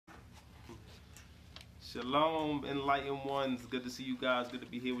Shalom, enlightened ones. Good to see you guys. Good to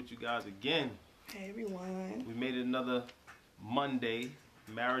be here with you guys again. Hey everyone. We made it another Monday,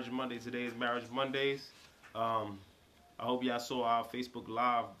 Marriage Monday. Today is Marriage Mondays. I hope y'all saw our Facebook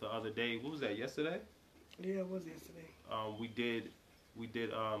Live the other day. What was that? Yesterday? Yeah, it was yesterday. We did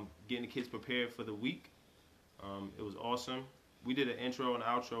getting the kids prepared for the week. It was awesome. We did an intro and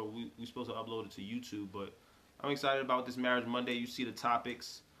outro. We supposed to upload it to YouTube, but I'm excited about this Marriage Monday. You see the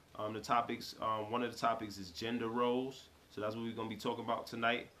topics. One of the topics is gender roles. So that's what we're going to be talking about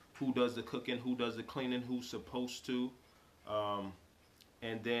tonight. Who does the cooking? Who does the cleaning? Who's supposed to?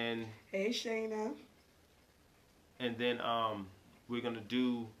 And then... Hey, Shayna. And then we're going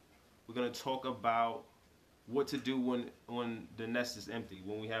to talk about what to do when the nest is empty,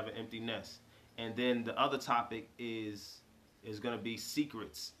 when we have an empty nest. And then the other topic is going to be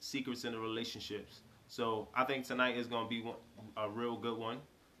secrets in the relationships. So I think tonight is going to be a real good one.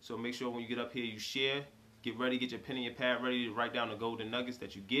 So make sure when you get up here, you share. Get ready, get your pen and your pad ready to write down the golden nuggets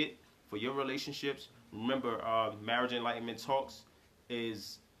that you get for your relationships. Remember, Marriage Enlightenment Talks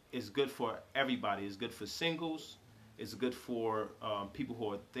is good for everybody. It's good for singles. It's good for people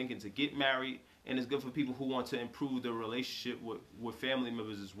who are thinking to get married. And it's good for people who want to improve their relationship with family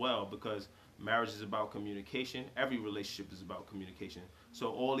members as well, because marriage is about communication. Every relationship is about communication.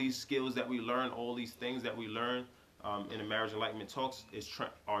 So all these skills that we learn, all these things that we learn in the Marriage Enlightenment Talks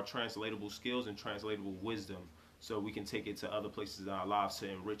are translatable skills and translatable wisdom. So we can take it to other places in our lives to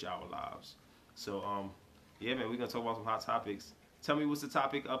enrich our lives. So, yeah, man, we're going to talk about some hot topics. Tell me what's the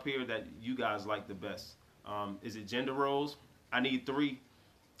topic up here that you guys like the best. Is it gender roles? I need three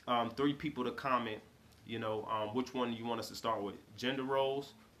people to comment, which one you want us to start with. Gender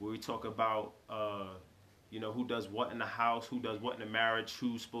roles, where we talk about, who does what in the house, who does what in the marriage,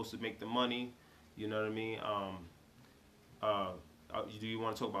 who's supposed to make the money, you know what I mean? Do you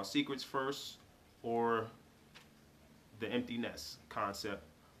want to talk about secrets first, or the empty nest concept,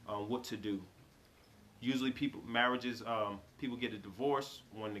 what to do? Usually people get a divorce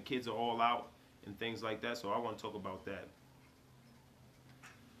when the kids are all out and things like that, so I want to talk about that.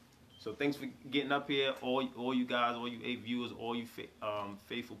 So thanks for getting up here, all you guys, all you 8 viewers, all you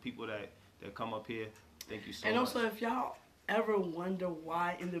faithful people that come up here. Thank you so much. And also, if y'all ever wonder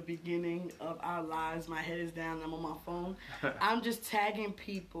why in the beginning of our lives my head is down and I'm on my phone, I'm just tagging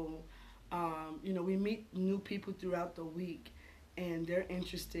people. We meet new people throughout the week, and they're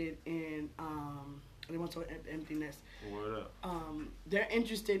interested in they want to talk emptiness. Word up. They're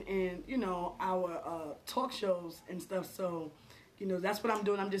interested in our talk shows and stuff. So that's what I'm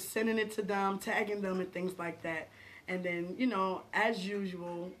doing. I'm just sending it to them, tagging them and things like that. And then, as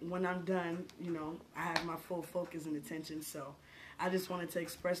usual, when I'm done, I have my full focus and attention. So I just wanted to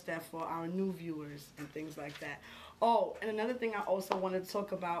express that for our new viewers and things like that. Oh, and another thing I also wanted to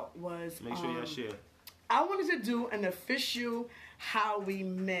talk about was... Make sure y'all share. I wanted to do an official How We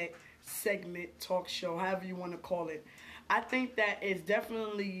Met segment, talk show, however you want to call it. I think that it's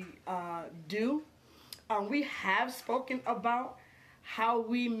definitely due. We have spoken about how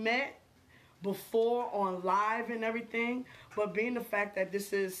we met before on live and everything, but being the fact that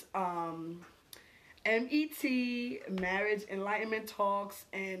this is MET, Marriage Enlightenment Talks,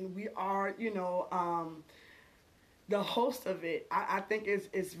 and we are the host of it, I think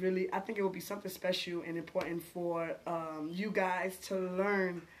it's really, I think it will be something special and important for you guys to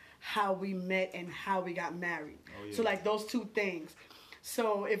learn how we met and how we got married. Oh, yeah. So like those two things.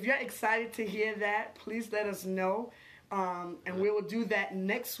 So if you're excited to hear that, please let us know. And we will do that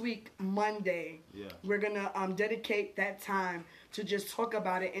next week, Monday. Yeah. We're going to dedicate that time to just talk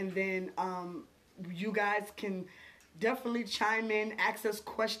about it. And then you guys can definitely chime in, ask us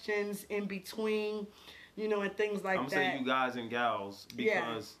questions in between, and things like that. I'm saying you guys and gals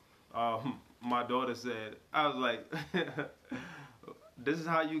because my daughter said, I was like, this is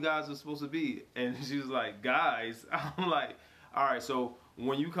how you guys are supposed to be. And she was like, guys. I'm like, all right, so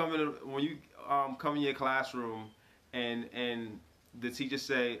when you come in your classroom, and the teachers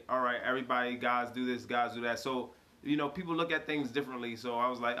say, all right, everybody, guys do this, guys do that. So, people look at things differently. So I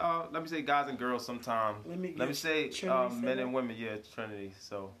was like, oh, let me say guys and girls sometime. Let me say men and women. Yeah, Trinity.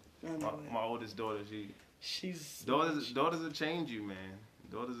 So my oldest daughter, she's daughters will change you, man.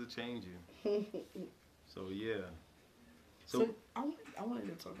 Daughters will change you. So yeah. So I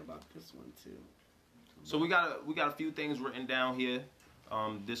wanted to talk about this one too. So we got a few things written down here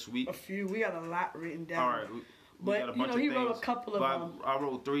this week. We got a lot written down. All right. We got a bunch of things, wrote a couple of them. I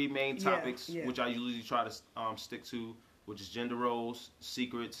wrote 3 main topics, which I usually try to stick to, which is gender roles,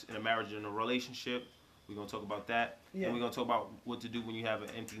 secrets in a marriage and a relationship. We're going to talk about that. Yeah. And we're going to talk about what to do when you have an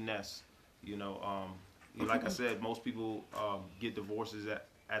empty nest. Like I said, most people get divorces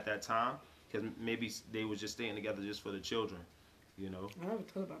at that time. because maybe they was just staying together just for the children, you know. I never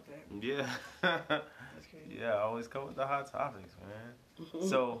thought about that. Yeah. That's crazy. Yeah, I always come with the hot topics, man.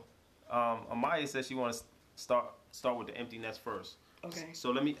 So, Amaya said she wants to start with the empty nest first. Okay.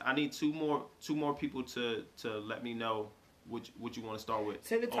 So I need two more people to let me know what you want to start with.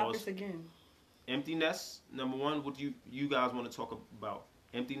 Say the topics again. Empty nest, number one. What do you guys want to talk about?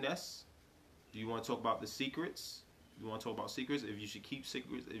 Empty nest. Do you want to talk about the secrets? You want to talk about secrets? If you should keep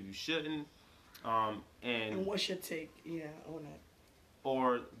secrets, if you shouldn't. And what's your take? Yeah, on that.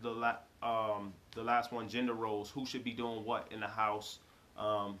 Or the last one, gender roles. Who should be doing what in the house?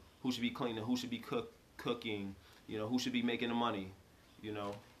 Who should be cleaning? Who should be cooking? You know, who should be making the money? You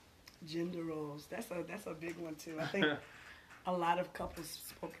know, gender roles. That's a big one too. I think a lot of couples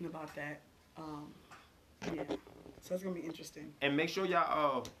spoken about that. Yeah, so it's gonna be interesting. And make sure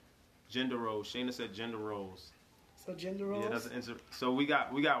y'all gender roles. Shayna said gender roles. So gender roles. Yeah, that's so we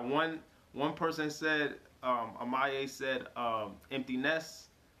got one person said Amaya said empty nest.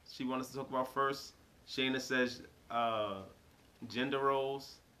 She wanted us to talk about first. Shayna says gender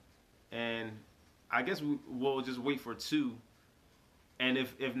roles, and I guess we'll just wait for two. And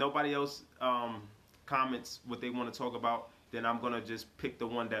if nobody else comments what they want to talk about, then I'm gonna just pick the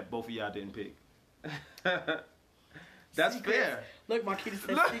one that both of y'all didn't pick. That's secrets. Fair. Look, Marquita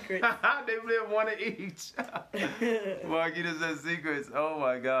said secrets. They live one of each. Marquita said secrets. Oh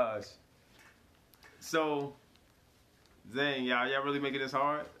my gosh. So, Zane, y'all really making this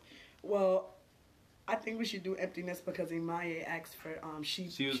hard? Well, I think we should do emptiness because Imaya asked for she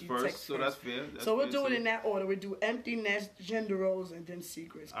was first, so that's fair. So we'll do it in that order. We do emptiness, gender roles, and then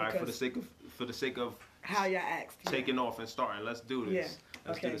secrets. All right, for the sake of how y'all asked, taking off and starting. Let's do this. Yeah.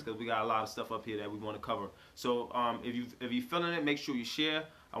 Let's do this because we got a lot of stuff up here that we want to cover. So if you feeling it, make sure you share.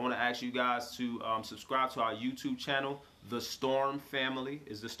 I want to ask you guys to subscribe to our YouTube channel, The Storm Family.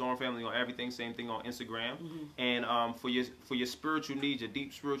 Is The Storm Family on everything. Same thing on Instagram. And for your spiritual needs, your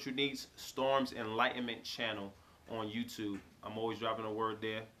deep spiritual needs, Storm's Enlightenment channel on YouTube. I'm always dropping a word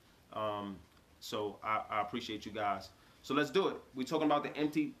there. So I appreciate you guys. So let's do it. We're talking about the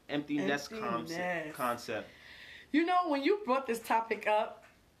empty nest concept. You know, when you brought this topic up,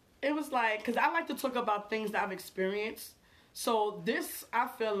 it was like, because I like to talk about things that I've experienced. So this, I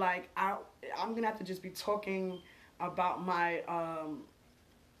feel like I'm going to have to just be talking about my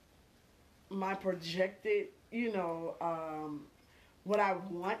my projected, you know, what I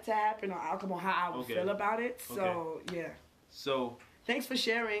want to happen or outcome or how I would feel about it. So, yeah. So, thanks for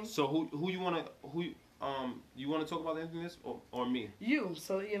sharing. So who you want to talk about the emptiness or me? You.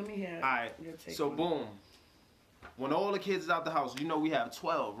 So, yeah, let me hear. All right. So, boom. When all the kids is out the house, you know we have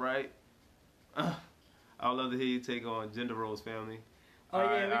 12, right? I would love to hear you take on gender roles, family. Oh, all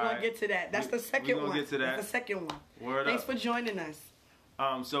yeah, we're going to get to that. That's the second one. We're going to get to that. That's the second one. Word Thanks up. for joining us.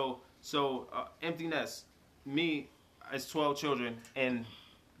 So empty nest. Me, it's 12 children. And,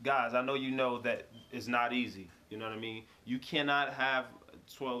 guys, I know you know that it's not easy. You know what I mean? You cannot have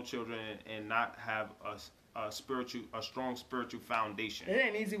 12 children and not have a strong spiritual foundation. It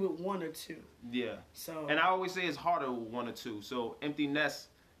ain't easy with one or two. Yeah. So. And I always say it's harder with one or two. So empty nest,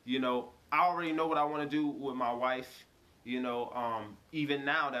 you know, I already know what I want to do with my wife. You know, even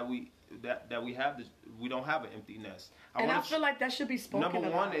now that we have this, we don't have an empty nest. I feel like that should be spoken about.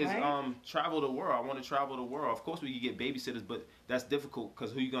 Number one is right? Travel the world. I want to travel the world. Of course, we can get babysitters, but that's difficult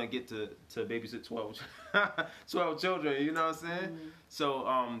because who you gonna get to babysit 12 children? You know what I'm saying?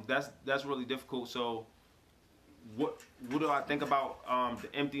 So that's really difficult. So what do I think about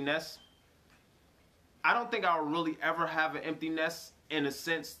the empty nest? I don't think I'll really ever have an empty nest in a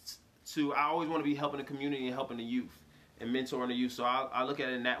sense. I always want to be helping the community and helping the youth and mentoring the youth. So I look at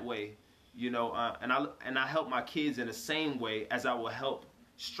it in that way, you know, and I help my kids in the same way as I will help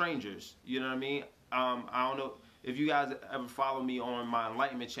strangers. You know what I mean? I don't know if you guys ever follow me on my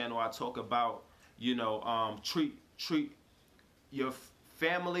Enlightenment channel. I talk about, you know, treat your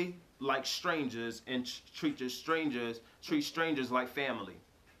family like strangers and treat strangers like family.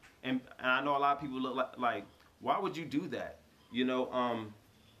 And I know a lot of people look like why would you do that? You know,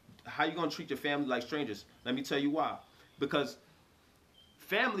 how you gonna treat your family like strangers? Let me tell you why. Because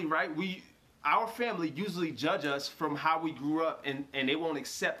family, right? Our family usually judge us from how we grew up, and they won't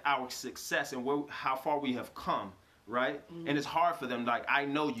accept our success and how far we have come, right? And it's hard for them. Like, I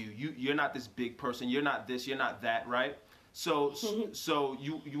know you're not this big person. You're not this. You're not that, right? So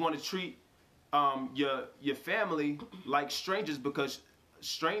you want to treat your family like strangers because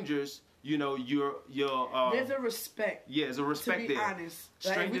strangers. You know, there's a respect. Yeah, there's a respect there. To be honest.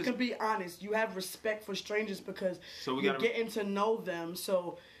 Like, we can be honest. You have respect for strangers because you're getting to know them.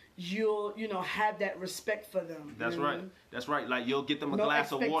 So you'll, have that respect for them. That's right. That's right. Like, you'll get them a No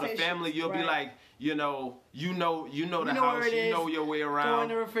glass of water. Family, you'll be like, you know the house, you know your way around. Go in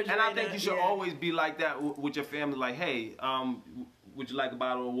the refrigerator. And I think you should always be like that with your family. Like, hey, would you like a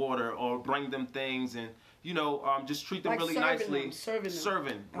bottle of water, or bring them things, and just treat them like really nicely.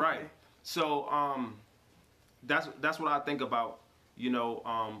 Serving, right? Okay. So that's what I think about.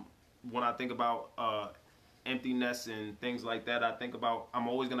 When I think about emptiness and things like that, I think about I'm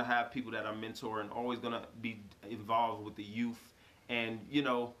always gonna have people that I mentor, and always gonna be involved with the youth. And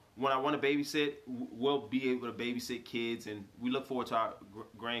when I want to babysit, we'll be able to babysit kids, and we look forward to our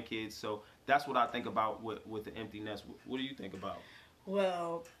grandkids. So that's what I think about with the empty nest. What do you think about?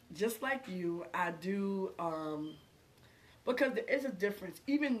 Well, just like you, I do, because there is a difference.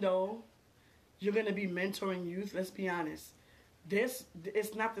 Even though you're going to be mentoring youth, let's be honest,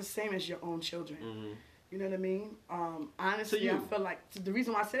 it's not the same as your own children. Mm-hmm. You know what I mean? Honestly, I feel like, the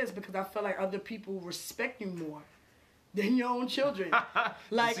reason why I say this is because I feel like other people respect you more than your own children.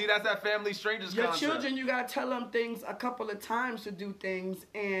 Like, see, that's that family strangers your concept. Your children, you got to tell them things a couple of times to do things.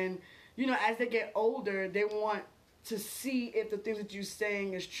 And, as they get older, they want to see if the things that you're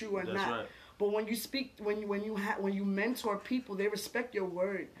saying is true or not. Right. But when you speak, when you mentor people, they respect your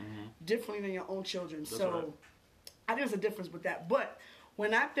word differently than your own children. That's so right. I think there's a difference with that. But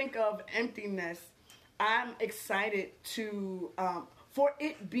when I think of emptiness, I'm excited to for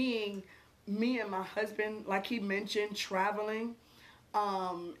it being me and my husband, like he mentioned, traveling,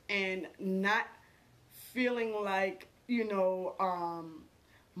 and not feeling like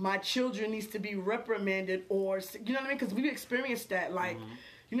my children needs to be reprimanded, or you know what I mean? Because we've experienced that, like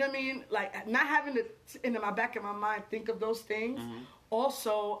you know what I mean? Like not having to in my back of my mind think of those things.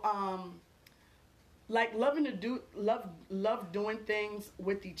 Also, like love doing things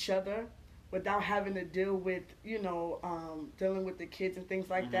with each other without having to deal with dealing with the kids and things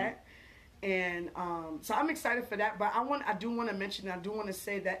like that. And so I'm excited for that. But I do want to mention, I do want to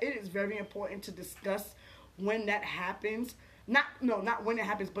say that it is very important to discuss when that happens. Not when it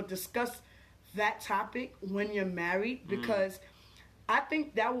happens, but discuss that topic when you're married, because I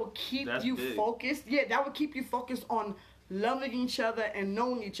think that will keep you focused. Yeah, that will keep you focused on loving each other and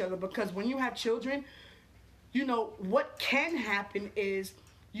knowing each other. Because when you have children, what can happen is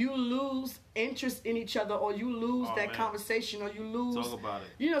you lose interest in each other, or you lose conversation, or you lose talk about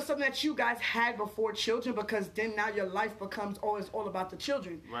it. Something that you guys had before children, because then now your life becomes always all about the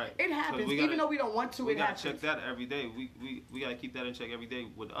children. Right. It happens, even though we don't want to. We gotta check that every day. We gotta keep that in check every day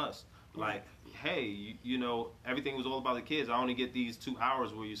with us. Like, hey, everything was all about the kids. I only get these 2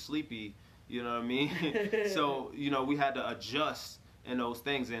 hours where you're sleepy. You know what I mean? So we had to adjust in those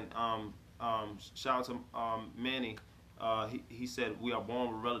things. And shout out to Manny. He said we are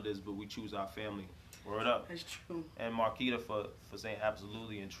born with relatives, but we choose our family. Word up. That's true. And Marquita for saying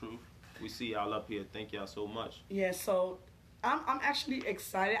absolutely and true. We see y'all up here. Thank y'all so much. Yeah, so I'm actually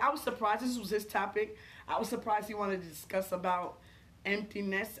excited. I was surprised this was his topic. I was surprised he wanted to discuss about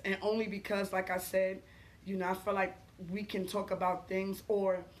emptiness, and only because, like I said, I feel like we can talk about things,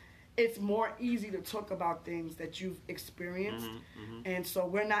 or it's more easy to talk about things that you've experienced. And so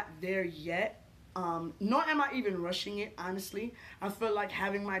we're not there yet. Nor am I even rushing it, honestly. I feel like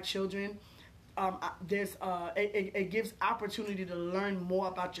having my children, it gives opportunity to learn more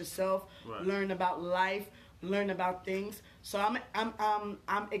about yourself, learn about life, learn about things. So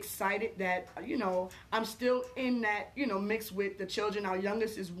I'm excited that I'm still in that mix with the children. Our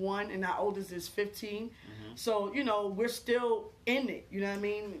youngest is 1 and our oldest is 15. So we're still in it. You know what I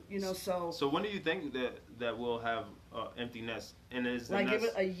mean? So. So when do you think that we'll have empty nest? And is the like nest give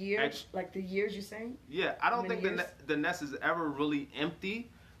it a year? Like the years you're saying? Yeah, I don't think the nest is ever really empty,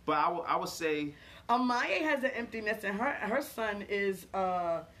 but I would say. Amaya has an empty nest, and her son is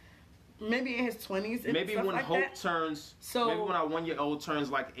maybe in his 20s. And maybe stuff when like Hope that. turns. So maybe when our 1-year-old turns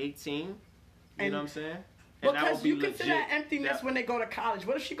like 18. You know what I'm saying? And because you consider emptiness when they go to college.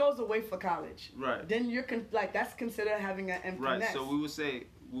 What if she goes away for college? Right. Then you're that's considered having an empty nest. Right. So we would say.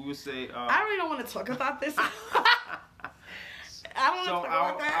 I really don't want to talk about this. I don't want to talk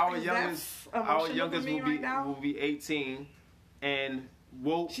about that. Our youngest will be 18, and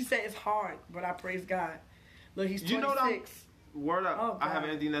she said it's hard, but I praise God. Look, he's 26. Word up. I have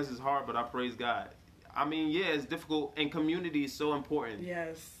empty nest is hard, but I praise God. I mean, yeah, it's difficult, and community is so important.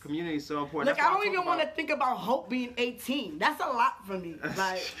 Yes. Community is so important. Look, I don't even want to think about Hope being 18. That's a lot for me.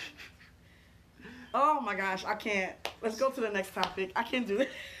 Like, oh my gosh, I can't. Let's go to the next topic. I can't do this.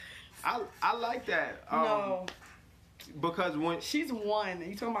 I like that. No. Because when she's 1, and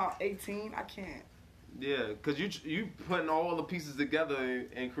you talking about 18, I can't. Yeah, because you putting all the pieces together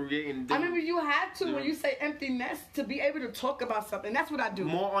and creating. I mean, you have to when you say empty nest to be able to talk about something. That's what I do.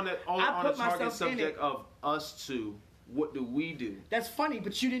 More on the target subject of us two. What do we do? That's funny,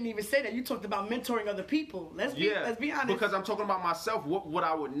 but you didn't even say that. You talked about mentoring other people. Let's be honest. Because I'm talking about myself. What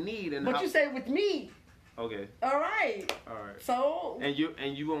I would need and. But you say with me. Okay. All right. So. And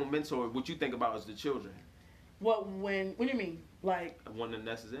you won't mentor. What you think about is the children. What do you mean? Like. When the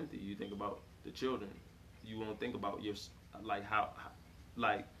nest is empty, you think about the children. You won't think about your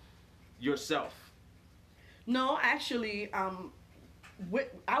yourself. No, actually,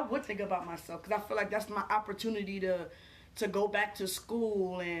 I would think about myself because I feel like that's my opportunity to go back to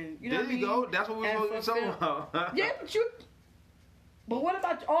school and you know. There what I mean? Go. That's what we're talking about. Yeah, but what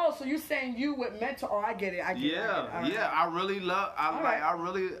about? Oh, so you're saying you would mentor? Oh, I get it. I get it. I really love. I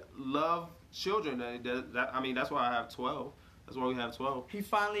really love children. That's why I have 12. That's why we have 12. He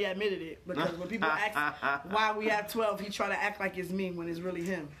finally admitted it because when people ask why we have 12, he try to act like it's me when it's really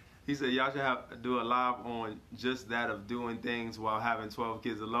him. He said y'all should do a live on just that of doing things while having 12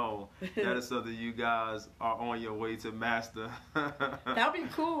 kids alone. That is something you guys are on your way to master. That'd be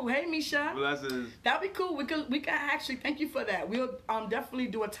cool. Hey, Misha. Blessings. That'd be cool. We can actually thank you for that. We'll definitely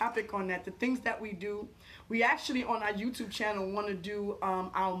do a topic on that. The things that we do. We actually on our YouTube channel want to do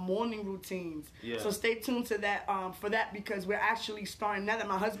our morning routines. Yeah. So stay tuned to that for that because we're actually starting now that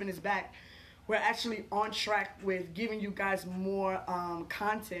my husband is back. We're actually on track with giving you guys more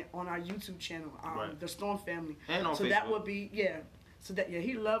content on our YouTube channel, the Storm Family. And on so Facebook. That would be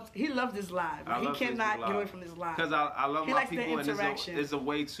he loves this live. He cannot get away from this live. Because I love my people the interaction. and it's a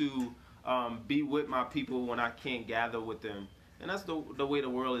way to be with my people when I can't gather with them. And that's the way the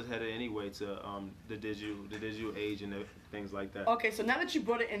world is headed anyway to the digital age and things like that. Okay, so now that you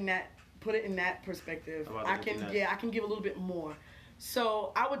put it in that perspective, I can give a little bit more.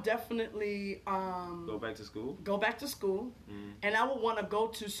 So I would definitely go back to school. And I would want to go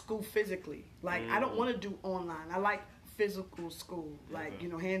to school physically. Like I don't want to do online. I like physical school, like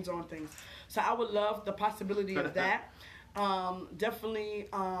hands-on things. So I would love the possibility of that. Definitely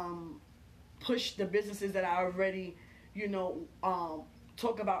push the businesses that I already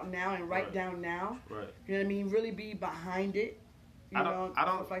talk about now and write down now. Right. You know what I mean? Really be behind it. I don't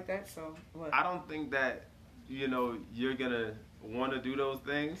stuff like that. So what? I don't think that you're gonna want to do those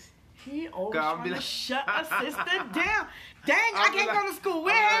things. He always trying to shut a sister down. Dang, I can't go to school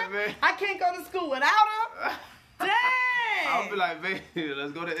with her. I can't go to school without her. Dang. I'll be like, baby,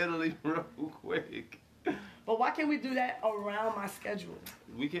 let's go to Italy real quick. But why can't we do that around my schedule?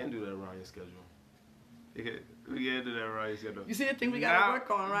 We can't do that around your schedule. We can't do that around your schedule. You see the thing we got to work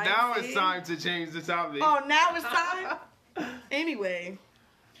on, right? Now it's time to change the topic. Oh, now it's time? Anyway.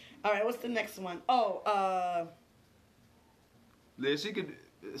 All right, what's the next one? Oh, Yeah, she could,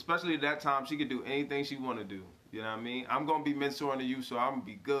 especially at that time, she could do anything she want to do. You know what I mean? I'm going to be mentoring to you, so I'm going to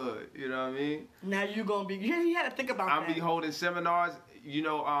be good. You know what I mean? Now you're going to be, you had to think about that. I'll be holding seminars.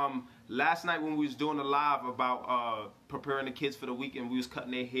 Last night when we was doing the live about preparing the kids for the weekend, we was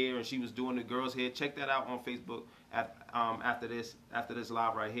cutting their hair and she was doing the girls' hair. Check that out on Facebook after this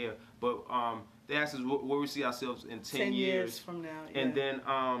live right here. But they asked us where we see ourselves in 10 years from now. Yeah. And then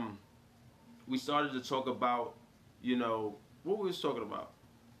we started to talk about, what we was talking about.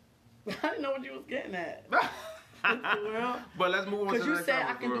 I didn't know what you was getting at. But let's move on to the next topic. Because you said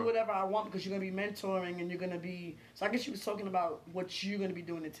I can do whatever I want because you're going to be mentoring and you're going to be... So I guess you was talking about what you're going to be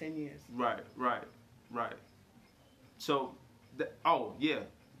doing in 10 years. Right. So,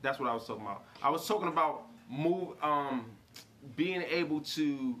 that's what I was talking about. I was talking about being able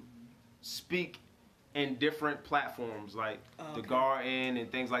to speak in different platforms like the Garden and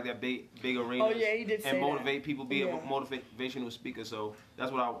things like that, big arenas. Oh yeah, he did say and motivate that. people, be a motivational speaker. So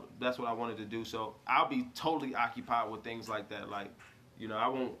that's what I wanted to do. So I'll be totally occupied with things like that. Like, I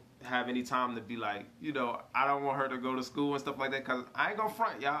won't have any time to be like, I don't want her to go to school and stuff like that because I ain't gonna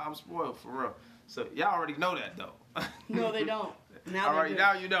front, y'all. I'm spoiled for real. So y'all already know that though. No, they don't. Now all right,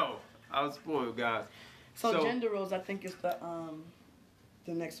 now you know. I'm spoiled, guys. So gender roles, I think is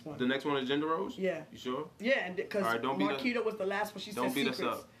the next one. The next one is gender roles? Yeah. You sure? Yeah, because Marquita was the last one. She said secrets. Don't beat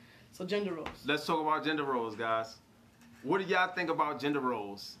us up. So gender roles. Let's talk about gender roles, guys. What do y'all think about gender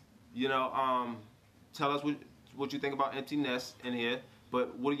roles? Tell us what you think about empty nest in here.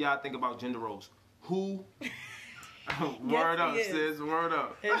 But what do y'all think about gender roles? Who? Word up, sis. Word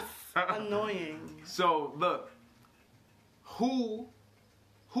up. It's annoying. So look,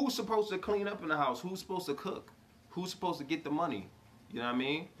 who's supposed to clean up in the house? Who's supposed to cook? Who's supposed to get the money? You know what I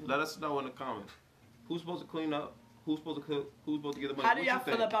mean? Let us know in the comments. Who's supposed to clean up? Who's supposed to cook? Who's supposed to get the money? How do y'all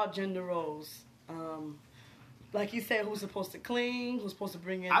feel about gender roles? Like you said, who's supposed to clean? Who's supposed to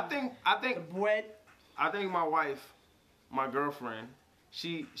bring in I think the bread? I think my wife, my girlfriend,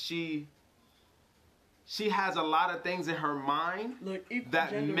 she has a lot of things in her mind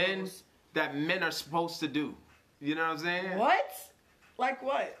that men are supposed to do. You know what I'm saying? What? Like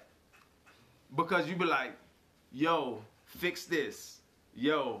what? Because you be like, yo, fix this.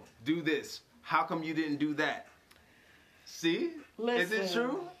 Yo, do this. How come you didn't do that? See? Listen. Is it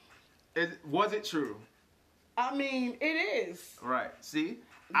true? Was it true? I mean, it is. Right. See?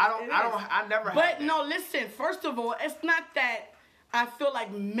 I never had But that. no, listen, first of all, it's not that I feel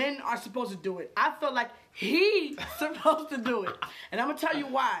like men are supposed to do it. I feel like he's supposed to do it. And I'm going to tell you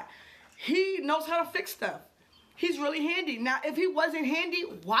why. He knows how to fix stuff. He's really handy. Now, if he wasn't handy,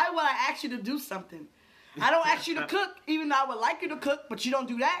 why would I ask you to do something? I don't ask you to cook, even though I would like you to cook, but you don't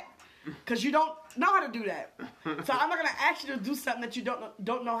do that because you don't know how to do that. So I'm not going to ask you to do something that you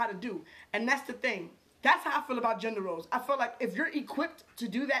don't know how to do. And that's the thing. That's how I feel about gender roles. I feel like if you're equipped to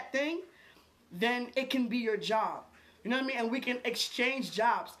do that thing, then it can be your job. You know what I mean? And we can exchange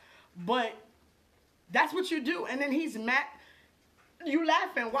jobs. But that's what you do. And then he's mad. You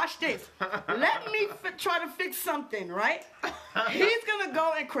laughing. Watch this. Let me try to fix something, right? He's going to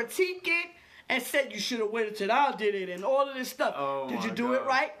go and critique it and say, you should have waited till I did it and all of this stuff. Oh, did you do it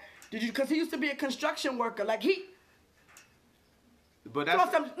right? Did you? Because he used to be a construction worker. Like But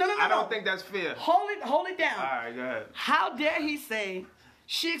that's, no. I don't think that's fair. Hold it down. All right, go ahead. How dare he say,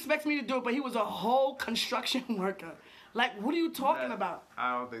 she expects me to do it, but he was a whole construction worker. Like, what are you talking about?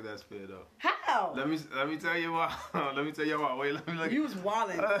 I don't think that's fair, though. How? Let me tell you why. Let me tell you why. Wait, let me look. You was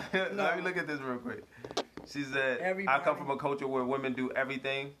wilding. Let me look at this real quick. She said, I come from a culture where women do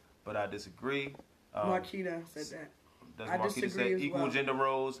everything, but I disagree. Marquita said that. Does I Marquita disagree say equal gender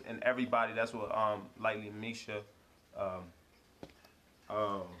roles and everybody? That's what Lightly Misha.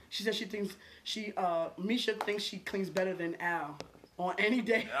 She said Misha thinks she cleans better than Al on any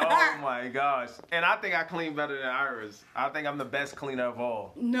day. Oh my gosh. And I think I clean better than Iris. I think I'm the best cleaner of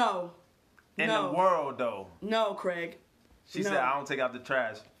all. No. In the world, though. No, Craig. She said I don't take out the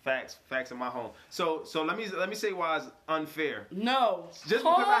trash. Facts in my home. So let me say why it's unfair. No. Just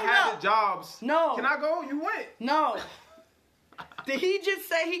because I had the jobs. No. Can I go? You went. No. Did he just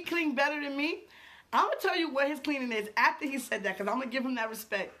say he cleaned better than me? I'm going to tell you what his cleaning is after he said that, because I'm going to give him that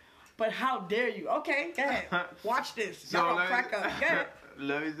respect. But how dare you? Okay, go ahead. Watch this. Y'all gonna crack up. Go ahead.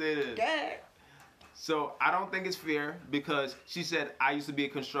 Let me say this. Go ahead. So I don't think it's fair because she said I used to be a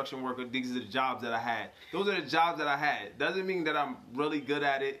construction worker. These are the jobs that I had. Those are the jobs that I had. Doesn't mean that I'm really good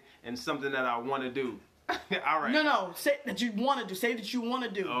at it and something that I want to do. All right. No. Say that you want to do. Say that you want to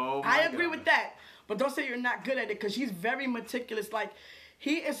do. Oh, I agree with that. But don't say you're not good at it because he's very meticulous. Like,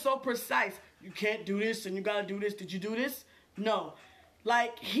 he is so precise. You can't do this and you got to do this. Did you do this? No.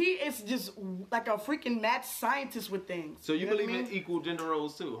 Like, he is just like a freaking mad scientist with things. So you believe in equal gender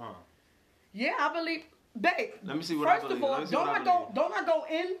roles too, huh? Yeah, I believe. Babe, let me see what I believe. First of all, don't I go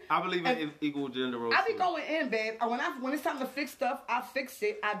in? I believe in equal gender roles. I be going in, babe. When it's time to fix stuff, I fix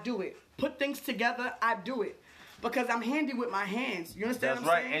it. I do it. Put things together, I do it. Because I'm handy with my hands. You understand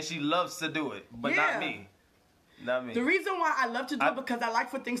what I'm saying? And she loves to do it, but not me. Not me. The reason why I love to do it because I like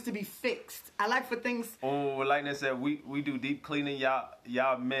for things to be fixed. I like for things. Oh, like I said, we do deep cleaning.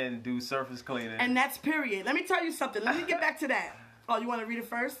 Y'all men do surface cleaning. And that's period. Let me tell you something. Let me get back to that. Oh, you want to read it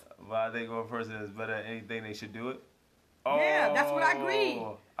first? Well, I think one person is better at anything, they should do it. Yeah, that's what I agree.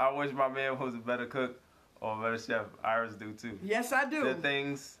 I wish my man was a better cook or a better chef. Iris do too. Yes, I do. The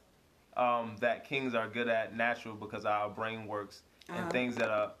things that kings are good at natural because of how our brain works, and things that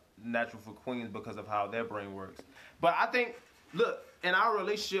are natural for queens because of how their brain works. But I think, look, in our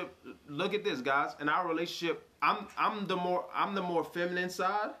relationship, look at this, guys. In our relationship, I'm the more feminine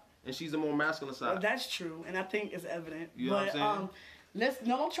side, and she's the more masculine side. Well, that's true, and I think it's evident. You know what I'm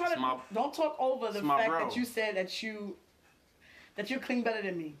saying? Don't talk over the fact that you said that you clean better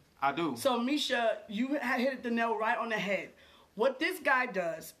than me. I do. So Misha, you hit the nail right on the head. What this guy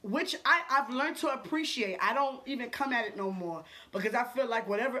does, which I've learned to appreciate, I don't even come at it no more because I feel like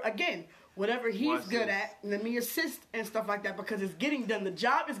whatever he's good at, let me assist and stuff like that because it's getting done. The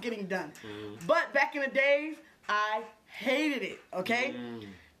job is getting done. Mm. But back in the days, I hated it, okay? Mm.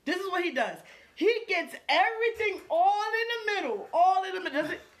 This is what he does. He gets everything all in the middle,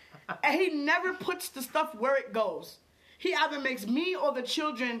 and he never puts the stuff where it goes. He either makes me or the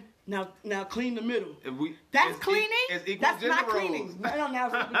children now clean the middle. That's cleaning? That's not cleaning. No, now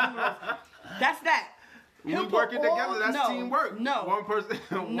it's equal gender roles. That's that. We working together. That's teamwork. No. One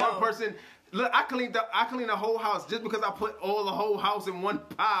person. Look, I cleaned the whole house just because I put all the whole house in one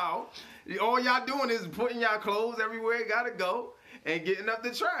pile. All y'all doing is putting y'all clothes everywhere it gotta go and getting up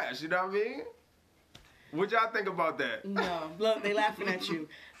the trash. You know what I mean? What y'all think about that? No, look, they laughing at you.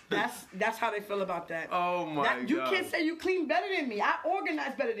 That's how they feel about that. Oh my God. You can't say you clean better than me. I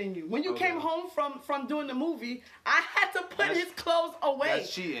organize better than you. When you came home from doing the movie, I had to put his clothes away.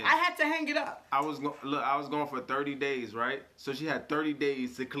 That's cheating. I had to hang it up. I was going for 30 days, right? So she had 30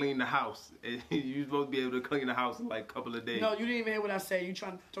 days to clean the house. And you supposed to be able to clean the house in like a couple of days. No, you didn't even hear what I said. You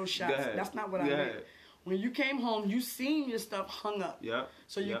trying to throw shots. That's not what I meant. When you came home, you seen your stuff hung up. Yep.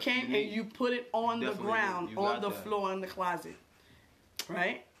 So you came and you put it on the ground, on the floor in the closet.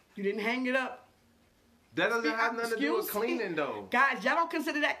 Right? You didn't hang it up. That doesn't have nothing to do with cleaning, though. Guys, y'all don't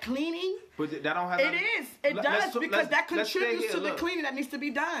consider that cleaning? But that don't have It is. It does, because that contributes to the cleaning that needs to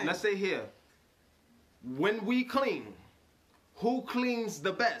be done. Let's say here. When we clean, who cleans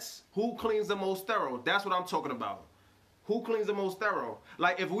the best? Who cleans the most thorough? That's what I'm talking about. Who cleans the most thorough?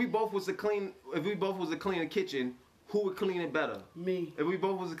 Like, if we both was to clean the kitchen, who would clean it better? Me. If we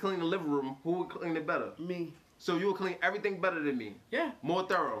both was to clean the living room, who would clean it better? Me. So you would clean everything better than me. Yeah. More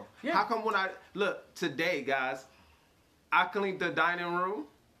thorough. Yeah. How come when look, today, guys, I cleaned the dining room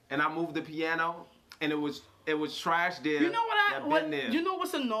and I moved the piano and it was trash there. You know you know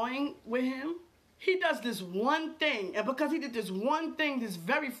what's annoying with him? He does this one thing, and because he did this one thing this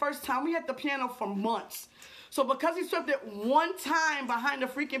very first time, we had the piano for months. So because he swept it one time behind the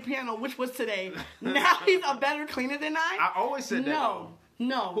freaking piano, which was today, now he's a better cleaner than I? I always said that.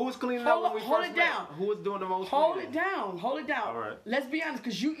 No. Who was cleaning up when we first met? Who was doing the most cleaning? Hold it down. All right. Let's be honest,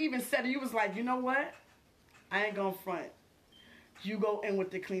 because you even said it. You was like, you know what? I ain't going to front. You go in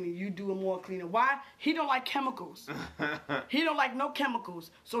with the cleaning. You do a more cleaning. Why? He don't like chemicals. He don't like no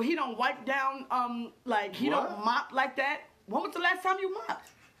chemicals. So he don't wipe down, he don't mop like that. When was the last time you mopped?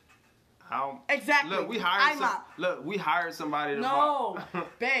 Exactly. Look, we hired somebody to mop. No,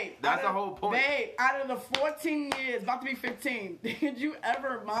 babe. That's the whole point. Babe, out of the 14 years, about to be 15, did you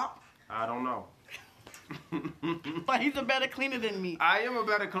ever mop? I don't know. But he's a better cleaner than me. I am a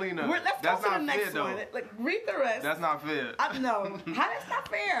better cleaner. Let's go to the next one. Like, read the rest. That's not fair. No. How that's not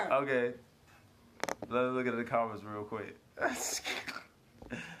fair? Okay. Let's look at the comments real quick.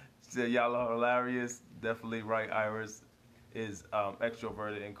 So y'all are hilarious. Definitely right. Iris is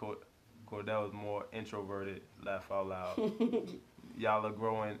extroverted and Cordell is more introverted. Laugh out loud. Y'all are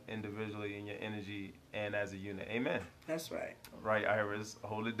growing individually in your energy and as a unit. Amen. That's right. Right, Iris.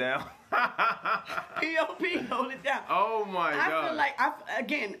 Hold it down. P.O.P. Hold it down. Oh, my God. I feel like,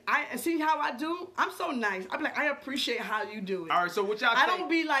 I see how I do. I'm so nice. I be like, I appreciate how you do it. All right, so what y'all think? I don't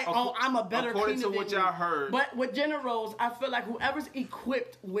be like, I'm a better cleaner than you. According to what y'all heard. But with gender roles, I feel like whoever's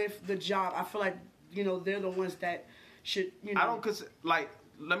equipped with the job, I feel like, they're the ones that should, I don't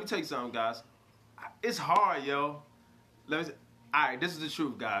let me tell you something, guys. It's hard, yo. All right, this is the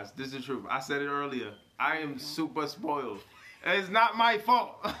truth, guys. This is the truth. I said it earlier. I am super spoiled. It's not my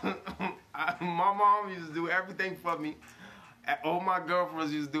fault. My mom used to do everything for me. All my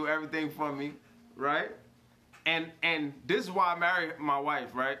girlfriends used to do everything for me, right? And this is why I married my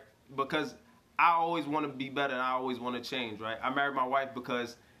wife, right? Because I always want to be better and I always want to change, right? I married my wife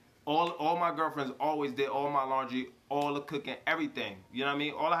because all my girlfriends always did all my laundry, all the cooking, everything. You know what I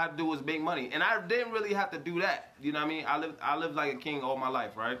mean? All I had to do was make money. And I didn't really have to do that. You know what I mean? I lived like a king all my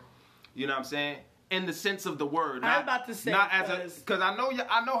life, right? You know what I'm saying? In the sense of the word. I'm about to say, because I know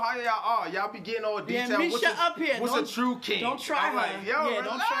how y'all are. Y'all be getting all detailed. Yeah, Misha up here. What's a true king? Don't try her. Like, yo, yeah,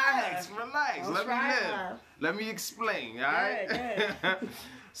 relax. Don't Let me live. Her. Let me explain, all right? Good.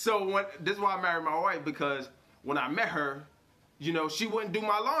 So this is why I married my wife, because when I met her, she wouldn't do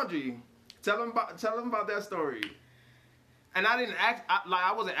my laundry. Tell them about that story. And I didn't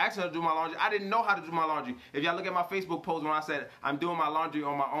I wasn't asking her to do my laundry. I didn't know how to do my laundry. If y'all look at my Facebook post when I said I'm doing my laundry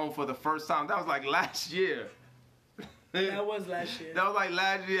on my own for the first time, that was like last year. That was last year. That was like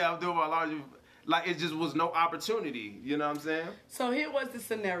last year I'm doing my laundry. Like, it just was no opportunity. You know what I'm saying? So here was the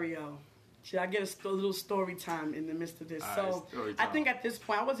scenario. Should I get a little story time in the midst of this? All right, I think at this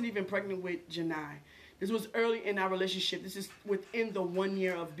point, I wasn't even pregnant with Janai. This was early in our relationship. This is within the 1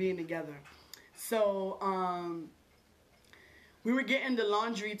 year of being together. So, we were getting the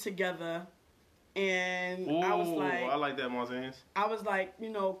laundry together, and I was like... I like that, Martins. I was like,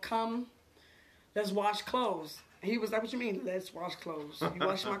 come, let's wash clothes. And he was like, what you mean, let's wash clothes? You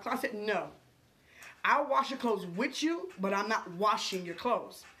wash my clothes? I said, no. I'll wash your clothes with you, but I'm not washing your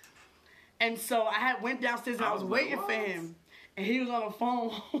clothes. And so I went downstairs and I was waiting for him. And he was on the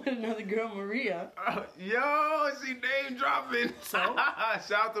phone with another girl, Maria. Yo, she name dropping. So?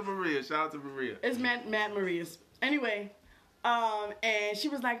 Shout out to Maria. It's Matt Maria's. Anyway, and she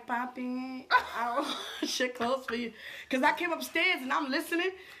was like, Papi, I'll wash your clothes for you. Because I came upstairs and I'm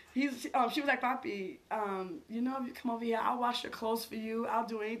listening. She was like, Papi, if you come over here, I'll wash your clothes for you. I'll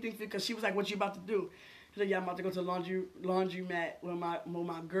do anything for you. Because she was like, what you about to do? He's like, yeah, I'm about to go to the laundromat with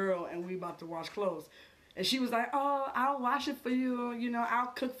my girl, and we about to wash clothes. And she was like, oh, I'll wash it for you. You know, I'll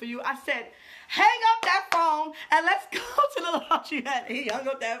cook for you. I said, hang up that phone and let's go to the laundromat. And he hung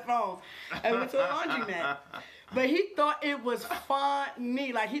up that phone and went to the laundromat. But he thought it was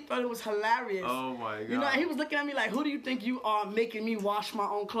funny. Like, he thought it was hilarious. Oh, my God. You know, and he was looking at me like, who do you think you are making me wash my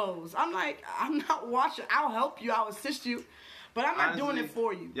own clothes? I'm like, I'm not washing. I'll help you. I'll assist you. But I'm not doing it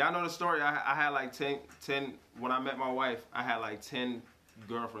for you. Y'all know the story. I had like 10, when I met my wife, I had like 10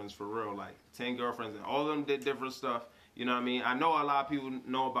 girlfriends for real. Like 10 girlfriends. And all of them did different stuff. You know what I mean? I know a lot of people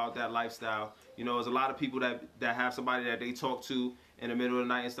know about that lifestyle. You know, there's a lot of people that have somebody that they talk to in the middle of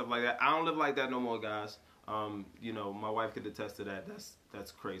the night and stuff like that. I don't live like that no more, guys. You know, my wife could attest to that.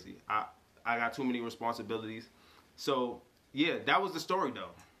 That's crazy. I got too many responsibilities. So, yeah, that was the story,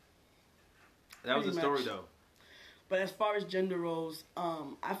 though. That was the story, though. But as far as gender roles,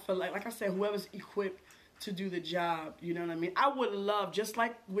 I feel like I said, whoever's equipped to do the job, you know what I mean? I would love, just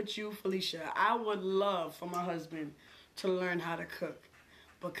like with you, Felicia, I would love for my husband to learn how to cook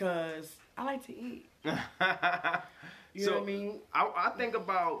because I like to eat. You know what I mean? I think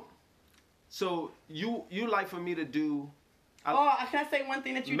about, so you like for me to do... can I say one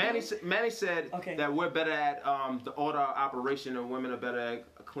thing that you Manny do? Manny said that we're better at the order operation and women are better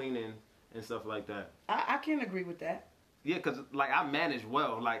at cleaning and stuff like that. I can agree with that. Yeah, because, like, I manage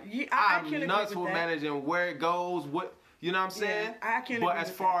well. Like, yeah, I'm nuts for managing where it goes, what, you know what I'm saying? Yeah, I can But agree as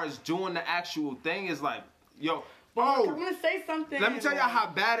with far as doing the actual thing, is like, yo, but I'm going to say something. Let me tell y'all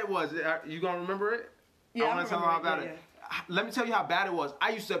how bad it was. You going to remember it? Yeah, I want to tell you how bad it. Let me tell you how bad it was. I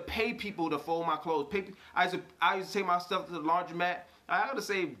used to pay people to fold my clothes. I used to take my stuff to the laundromat. I got to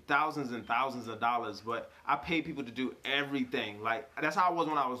save thousands and thousands of dollars, but I paid people to do everything. Like, that's how I was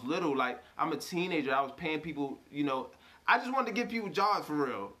when I was little. Like, I'm a teenager. I was paying people, you know. I just wanted to give people jobs for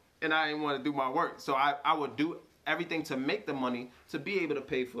real, and I didn't want to do my work. So I would do everything to make the money to be able to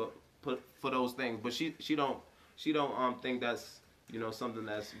pay for those things. But she don't think that's, you know, something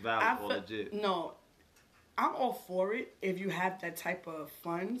that's valid or legit. No. I'm all for it if you have that type of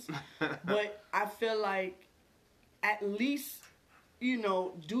funds, but I feel like at least, you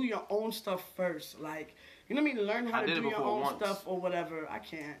know, do your own stuff first. Like, you know what I mean? Learn how to do your own stuff or whatever. I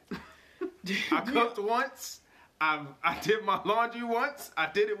can't. I cooked once. I did my laundry once.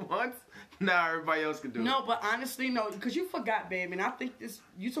 I did it once. Now everybody else can do it. No, but honestly, no, because you forgot, babe. And I think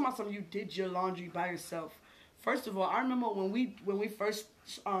you talking about something you did your laundry by yourself. First of all, I remember when we first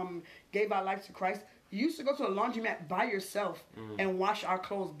gave our life to Christ, you used to go to a laundromat by yourself and wash our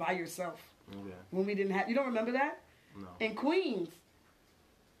clothes by yourself. Okay. When we didn't have, you don't remember that? No. In Queens.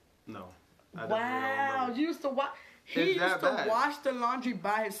 No. Wow, you used to wash. He used to wash the laundry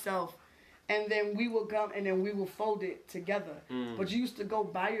by himself, and then we would come and then we would fold it together. But you used to go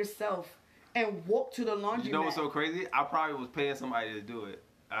by yourself and walk to the laundry. You know what's so crazy? I probably was paying somebody to do it.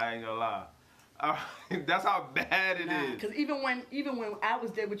 I ain't gonna lie. That's how bad it is. Because even when I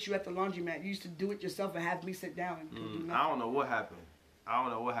was there with you at the laundromat, you used to do it yourself and have me sit down and do nothing. I don't know what happened. I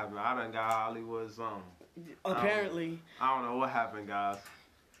done got Hollywood something. Apparently. I don't know what happened, guys.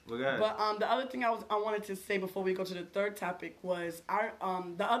 But the other thing I wanted to say before we go to the third topic was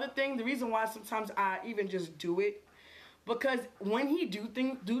the reason why sometimes I even just do it, because when he do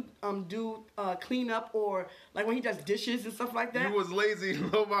clean up, or like when he does dishes and stuff like that. You was lazy,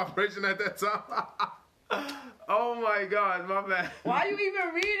 low vibration at that time. Oh my God, my bad. Why are you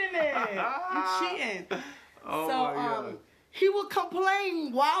even reading it? You cheating. Oh my God. He will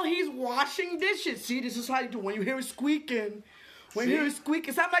complain while he's washing dishes. See, this is how you do when you hear it squeaking. When you hear it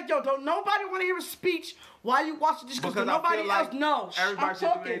squeaking, so I'm like, yo, don't nobody want to hear a speech while you wash the dishes, because nobody else knows. Everybody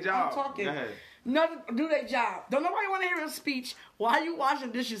should do their job. I'm talking. Go ahead. No, do their job. Don't nobody want to hear a speech while you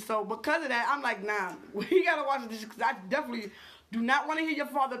washing dishes. So because of that, I'm like, nah, we gotta wash the dishes, because I definitely do not want to hear your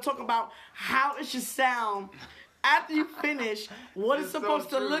father talk about how it should sound after you finish, what it's supposed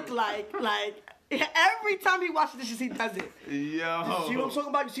to look like. Like, every time he washes dishes, he does it. Yo. You see what I'm talking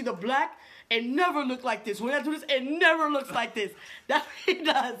about? You see the black? It never looked like this. When I do this, it never looks like this. That's what he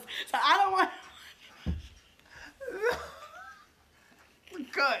does. So I don't want...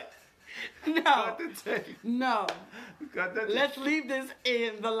 Cut. No. Cut the tape. No. Cut the tape. Let's leave this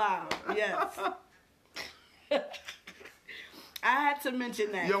in the loud. Yes. I had to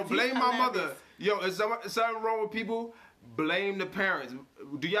mention that. Yo, blame my mother. Yo, is something wrong with people? Blame the parents.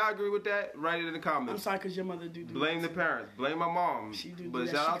 Do y'all agree with that? Write it in the comments. I'm sorry, because your mother do blame the parents. Blame my mom. She do but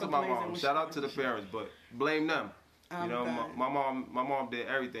that. shout out to my mom. Shout out to the parents, but blame them. You know, my mom did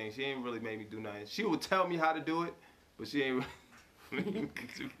everything. She ain't really made me do nothing. She would tell me how to do it, but she ain't really made me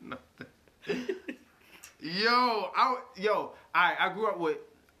do nothing. I grew up with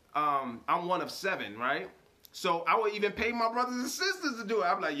I'm one of 7, right? So I would even pay my brothers and sisters to do it.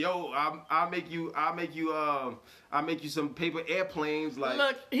 I'm like, yo, I'll make you some paper airplanes. Like,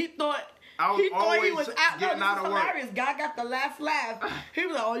 look, he thought he was out. Getting out of hilarious. work. Guy got the last laugh. He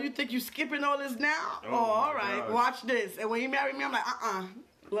was like, oh, you think you skipping all this now? Oh, all right, gosh. watch this. And when he married me, I'm like,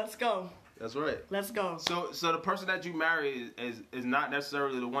 let's go. That's right. Let's go. So the person that you marry is not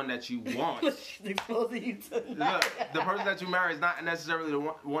necessarily the one that you want. She's exposing you to Look, the person that you marry is not necessarily the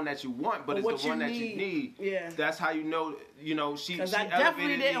one that you want, but it's the one that you need. Yeah. That's how you know. She. Because I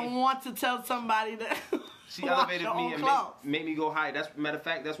definitely didn't want to tell somebody that. She elevated me and made me go high. Matter of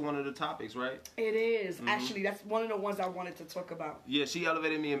fact, that's one of the topics, right? It is. Actually, that's one of the ones I wanted to talk about. Yeah, she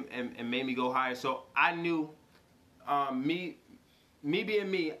elevated me and made me go higher. So I knew, me being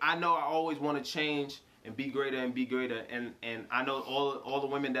me, I know I always want to change and be greater and be greater. And I know all the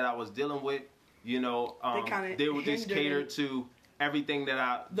women that I was dealing with, they would just cater to everything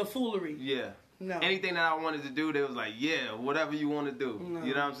that the foolery. Yeah. No. Anything that I wanted to do, they was like, yeah, whatever you want to do. No.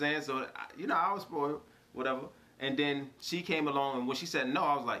 You know what I'm saying? So, I was spoiled. Whatever. And then she came along, and when she said no,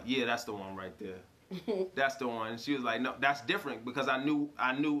 I was like, yeah, that's the one right there. That's the one. And she was like, no, that's different, because I knew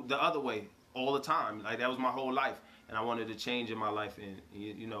the other way all the time. Like, that was my whole life, and I wanted to change in my life, and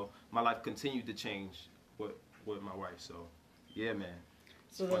my life continued to change with my wife. So, yeah, man.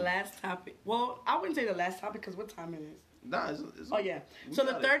 So the last topic. Well, I wouldn't say the last topic, because what time it is? Nah, it's oh yeah. So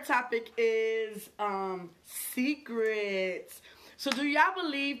the third topic is secrets. So do y'all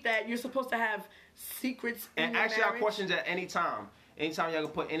believe that you're supposed to have secrets in and your ask marriage? y'all questions at any time. Anytime y'all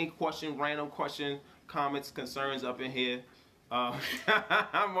can put any question, random question, comments, concerns up in here. I'm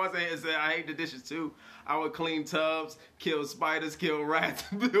gonna say I hate the dishes too. I would clean tubs, kill spiders, kill rats,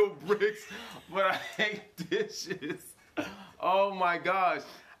 build bricks, but I hate dishes. Oh my gosh.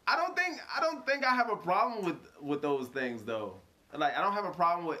 I don't think I have a problem with those things though. Like, I don't have a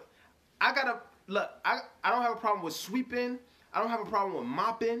problem with I don't have a problem with sweeping. I don't have a problem with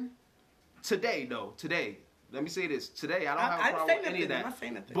mopping. Today, let me say this. Today, I don't have a problem with any of that. I'm not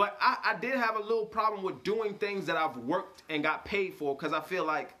saying nothing. But I did have a little problem with doing things that I've worked and got paid for, because I feel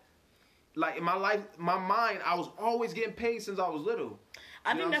like in my life, my mind, I was always getting paid since I was little.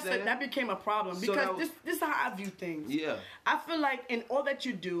 I think that became a problem, because this is how I view things. Yeah. I feel like in all that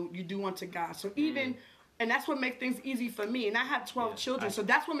you do unto God. So even... And that's what makes things easy for me. And I have 12 children, so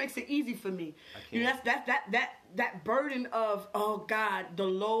that's what makes it easy for me. That burden of, oh God, the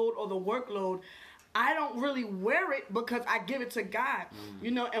load or the workload, I don't really wear it, because I give it to God.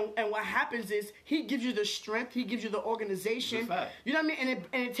 And what happens is He gives you the strength, He gives you the organization. You know what I mean?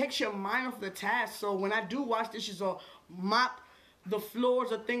 And it takes your mind off the task. So when I do wash dishes or mop the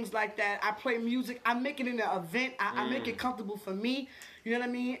floors or things like that, I play music, I make it in an event, I make it comfortable for me. You know what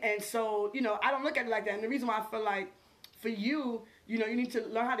I mean? And so, I don't look at it like that. And the reason why I feel like for you, you need to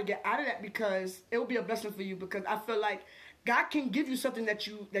learn how to get out of that, because it will be a blessing for you, because I feel like God can give you something that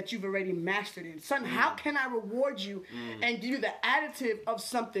you've already mastered in. Son, how can I reward you and give you the additive of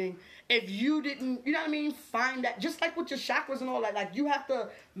something if you didn't, you know what I mean, find that, just like with your chakras and all that, like you have to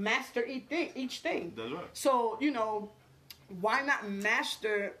master each thing. That's right. So, why not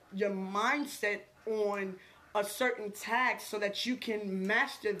master your mindset on a certain task so that you can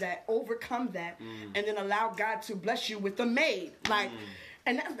master that, overcome that, and then allow God to bless you with a maid, like,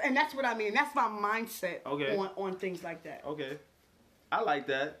 and that's what I mean. That's my mindset on things like that. Okay, I like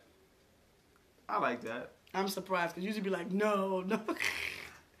that. I'm surprised, because usually be like, no.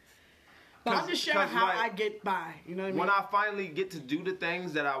 But I'm just sharing how I get by. You know what I mean? When I finally get to do the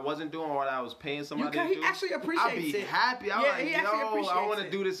things that I wasn't doing, or what I was paying somebody to do, he actually appreciates it. I'll be happy. I'm like, yo, I want to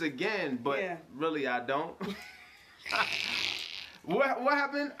do this again, but really I don't. What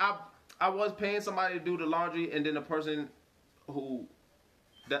happened? I was paying somebody to do the laundry, and then the person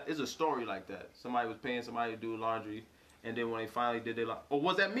that is a story like that. Somebody was paying somebody to do the laundry, and then when they finally did their laundry,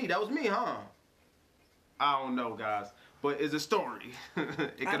 was that me? That was me, huh? I don't know, guys. But it's a story.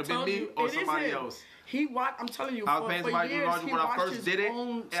 It could have been me or somebody else. I'm telling you, I was paying somebody to do laundry when I first did it.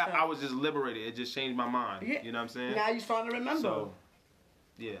 I was just liberated. It just changed my mind. Yeah. You know what I'm saying? Now you're starting to remember. So,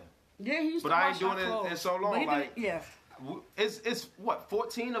 yeah. Yeah, he used to wash But I ain't doing it in so long. It's what,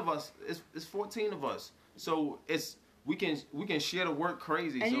 14 of us. It's 14 of us. So we can share the work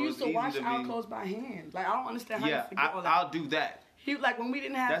crazy. And so you used it's to wash our clothes by hand. Like, I don't understand how you forget all that. I'll do that. He, like, when we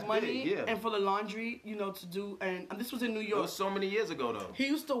didn't have money and for the laundry, to do, and this was in New York. It was so many years ago, though. He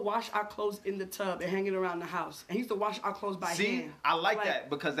used to wash our clothes in the tub and hang it around the house. And he used to wash our clothes by hand. See, I like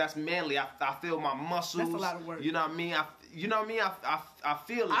that, because that's manly. I feel my muscles. That's a lot of work. You know what I mean? I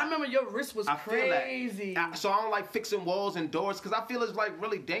feel it. I remember your wrist was crazy. So I don't like fixing walls and doors, because I feel it's like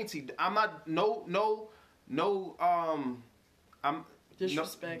really dainty. I'm not,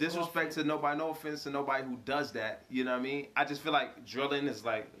 Disrespect to nobody. No offense to nobody who does that. You know what I mean? I just feel like drilling is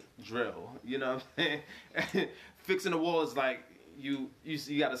like drill. You know what I'm saying? Fixing the wall is like you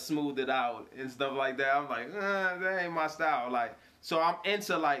got to smooth it out and stuff like that. I'm like, that ain't my style. Like, so I'm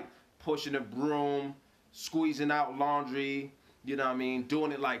into like pushing a broom, squeezing out laundry. You know what I mean?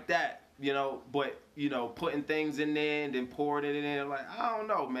 Doing it like that. You know, but you know, putting things in there and then pouring it in there. Like, I don't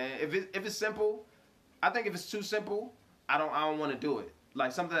know, man. If it's simple, I think if it's too simple, I don't want to do it.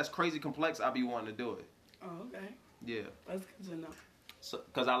 Like something that's crazy complex, I'll be wanting to do it. Oh, okay. Yeah. That's good to know. So,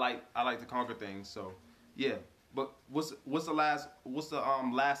 cause I like to conquer things. So, yeah. But what's the last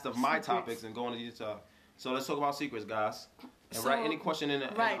of my Secrets. topics and going to you to. So let's talk about secrets, guys. And So, write any question in the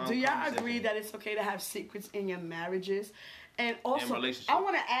right. Do y'all conversation. agree that it's okay to have secrets in your marriages? And also, In relationships. I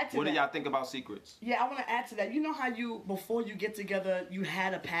want to add to that. What do y'all think about secrets? Yeah, I want to add to that. You know how before you get together, you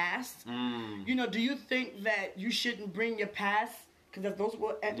had a past? You know, do you think that you shouldn't bring your past? Because those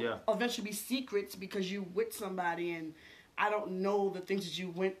will eventually be secrets because you with somebody and I don't know the things that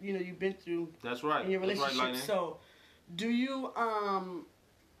you've been through. That's right. In your relationship. That's right, so, do you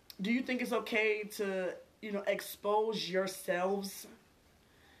think it's okay to, expose yourselves,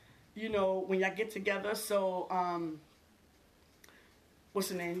 when y'all get together? So, what's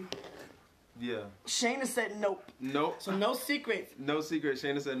her name? Yeah. Shayna said nope. Nope. So no secrets. No secret.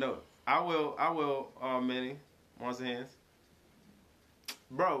 Shayna said no. I will, Manny. Monster hands.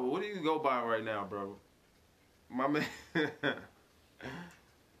 Bro, what do you go by right now, bro? My man.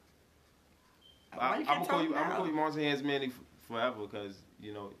 I'm gonna call you Monster Hands Manny forever because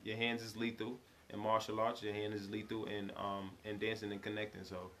your hands is lethal in martial arts. Your hand is lethal in dancing and connecting.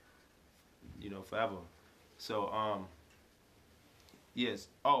 So forever. So yes.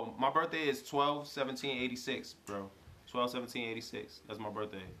 Oh, my birthday is 12/17/86, bro. 12/17/86. That's my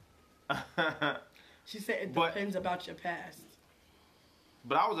birthday. She said it depends about your past.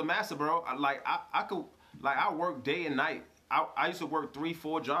 But I was a master, bro. I could I work day and night. I used to work 3,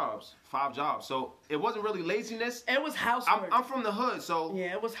 4 jobs, 5 jobs. So it wasn't really laziness. It was housework. I'm from the hood, so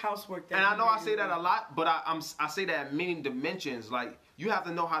yeah, it was housework. And I know I say that a lot, but I say that in many dimensions. Like you have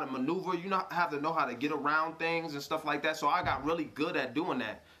to know how to maneuver. You have to know how to get around things and stuff like that. So I got really good at doing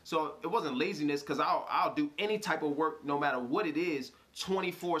that. So it wasn't laziness because I'll do any type of work, no matter what it is,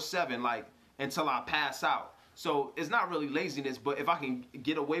 24/7, like until I pass out. So it's not really laziness, but if I can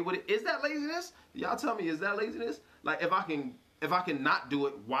get away with it, is that laziness? Y'all tell me, is that laziness? Like if I can not do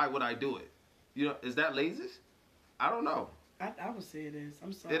it, why would I do it? Is that laziness? I don't know. I would say it is.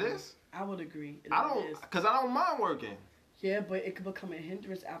 I'm sorry. It is? I would agree. Because I don't mind working. Yeah, but it could become a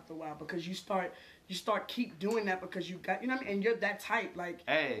hindrance after a while because you start keep doing that because you got, what I mean? And you're that type, like,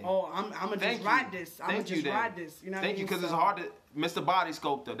 hey, I'm going to just ride this. I'm going to just ride this. You know what I mean? Thank you, because it's hard to, Mr. Body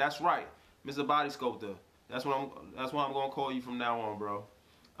Sculptor, that's right. Mr. Body Sculptor. That's what I'm going to call you from now on, bro.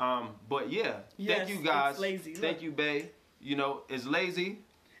 But yeah, yes, thank you guys. It's lazy. Thank you, babe. It's lazy.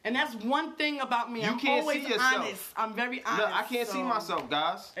 And that's one thing about me. You can't always see yourself. Honest. I'm very honest. Look, I can't see myself,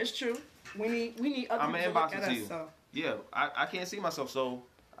 guys. It's true. We need other I'm people to look at us. So. Yeah, I can't see myself, so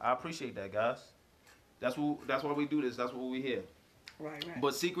I appreciate that, guys. That's why we do this. That's what we here. Right.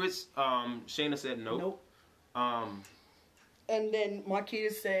 But secrets, Shayna said nope. And then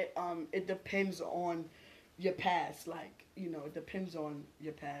Marquita said, it depends on your past. Like, it depends on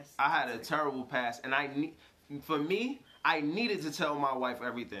your past. I had a terrible past, and I needed to tell my wife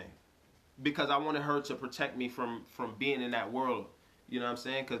everything because I wanted her to protect me from being in that world. You know what I'm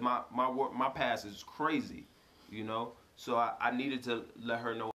saying? Because my past is crazy, So I needed to let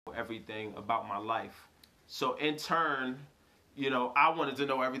her know everything about my life. So in turn, I wanted to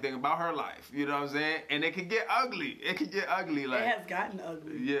know everything about her life. You know what I'm saying? And it could get ugly. Like it has gotten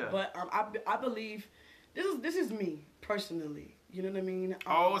ugly. Yeah. But I believe this is me personally. You know what I mean?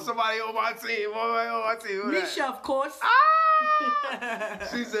 Somebody on my team. Nisha, of course.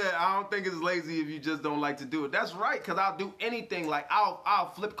 She said, I don't think it's lazy if you just don't like to do it. That's right, because I'll do anything. Like,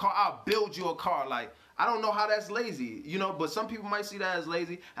 I'll flip car. I'll build you a car. Like, I don't know how that's lazy, but some people might see that as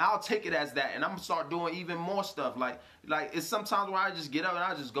lazy, and I'll take it as that, and I'm gonna start doing even more stuff. Like it's sometimes where I just get up and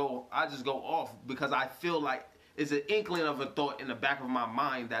I just go off because I feel like it's an inkling of a thought in the back of my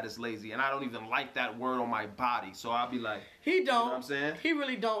mind that is lazy, and I don't even like that word on my body. So I'll be like, he don't. You know what I'm saying? He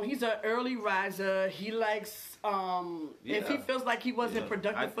really don't. He's an early riser. He likes if he feels like he wasn't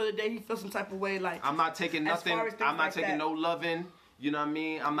productive for the day, he feels some type of way. Like I'm not taking nothing. I'm not taking no loving. You know what I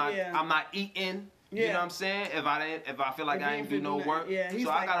mean? I'm not eating. You know what I'm saying? If I feel like I ain't do no work, so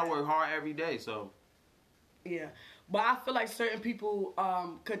I gotta work hard every day. So yeah, but I feel like certain people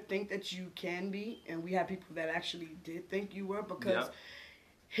could think that you can be, and we have people that actually did think you were because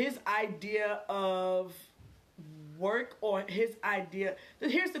his idea of work or his idea.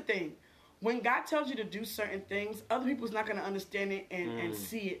 Here's the thing. When God tells you to do certain things, other people's not going to understand it and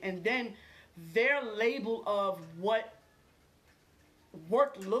see it. And then their label of what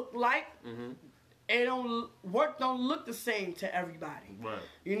work look like, work don't look the same to everybody. Right.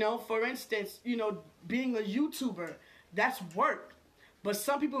 You know, for instance, you know, being a YouTuber, that's work. But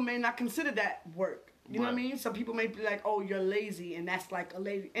some people may not consider that work. You know what I mean? Some people may be like, oh, you're lazy, and that's like a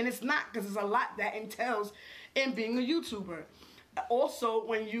lazy. And it's not, because there's a lot that entails in being a YouTuber. Also,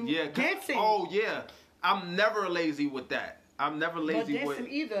 when you dancing. Oh, yeah. I'm never lazy with that. I'm never lazy with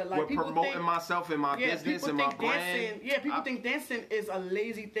either. Like, with promoting myself and my business and my brand. People think dancing is a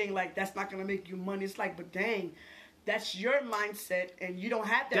lazy thing. Like, that's not going to make you money. It's like, but dang, that's your mindset, and you don't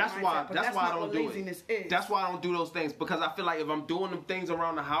have that mindset. That's why I don't do laziness is. That's why I don't do those things, because I feel like if I'm doing them things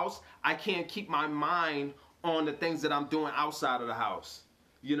around the house, I can't keep my mind on the things that I'm doing outside of the house.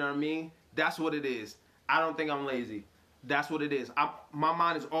 You know what I mean? That's what it is. I don't think I'm lazy. That's what it is. My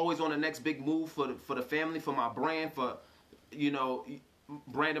mind is always on the next big move for the family, for my brand, for, you know,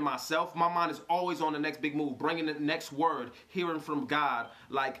 branding myself. My mind is always on the next big move, bringing the next word, hearing from God,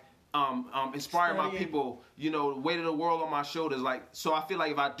 like inspiring my people, you know, the weight of the world on my shoulders. Like, so I feel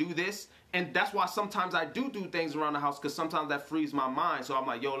like if I do this, and that's why sometimes I do things around the house, because sometimes that frees my mind. So I'm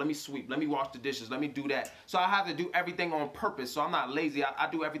like, yo, let me sweep, let me wash the dishes, let me do that. So I have to do everything on purpose. So I'm not lazy. I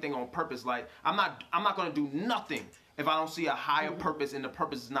do everything on purpose. Like, I'm not gonna do nothing if I don't see a higher purpose and the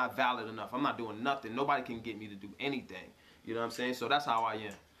purpose is not valid enough. I'm not doing nothing. Nobody can get me to do anything. You know what I'm saying? So that's how I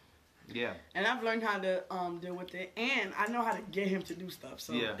am. Yeah. And I've learned how to deal with it, and I know how to get him to do stuff.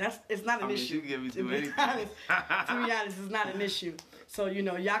 So it's not an issue. You get me to do anything. To be honest, it's not an issue. So, you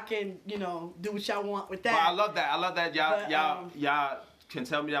know, y'all can, you know, do what y'all want with that. Well, I love that. I love that y'all can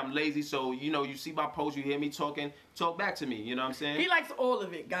tell me that I'm lazy. So, you know, you see my post, you hear me talking, talk back to me. You know what I'm saying? He likes all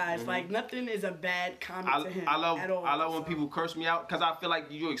of it, guys. Like, nothing is a bad comment to him at all. I love when people curse me out, because I feel like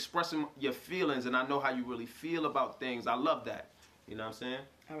you're expressing your feelings, and I know how you really feel about things. I love that. You know what I'm saying?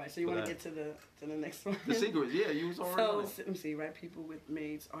 All right, so you want to get to the next one? The secrets, yeah, you was already So, let me see, right? People with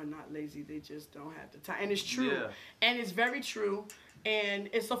maids are not lazy. They just don't have the time. And it's true. Yeah. And it's very true. And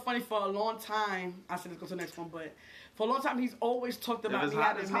it's so funny, for a long time, I said let's go to the next one, but for a long time, he's always talked about me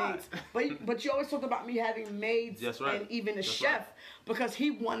having maids. But you always talked about me having maids and even a chef, because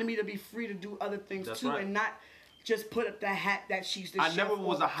he wanted me to be free to do other things too, and not just put up the hat that she's the chef. I never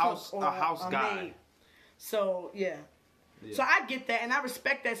was a house guy. Maid. So, yeah. So I get that, and I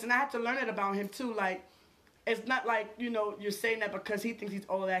respect that, and I have to learn it about him too. Like, it's not like, you know, you're saying that because he thinks he's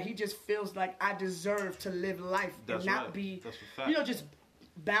all that. He just feels like I deserve to live life and not be, you know, just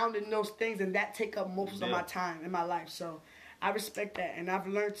bound in those things, and that take up most of my time in my life. So I respect that, and I've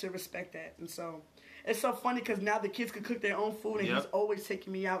learned to respect that. And so it's so funny, because now the kids can cook their own food, and he's always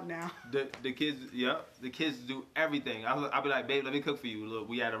taking me out now. The kids do everything. I'll be like, babe, let me cook for you. Look,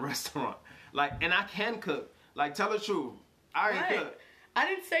 we at a restaurant. Like, and I can cook. Like, tell the truth. I can cook. I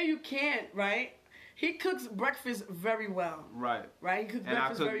didn't say you can't, right? He cooks breakfast very well. Right. He cooks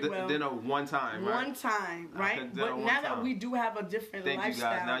breakfast very well. Dinner one time, right? One time, right? But now that we do have a different lifestyle, you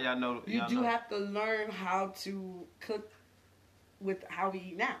guys. Now y'all know. You do have to learn how to cook with how we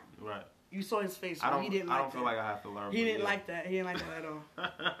eat now. Right. You saw his face. I don't feel like I have to learn. He didn't like that. He didn't like that at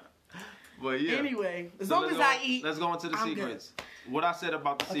all. But yeah. Anyway, as long as I eat, let's go into the secrets. Good. What I said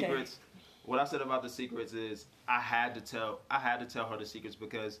about the secrets. What I said about the secrets is I had to tell her the secrets,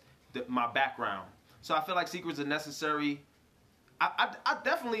 because my background. So I feel like secrets are necessary. I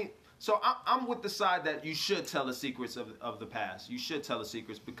definitely. So I'm with the side that you should tell the secrets of the past. You should tell the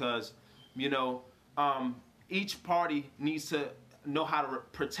secrets, because, you know, each party needs to know how to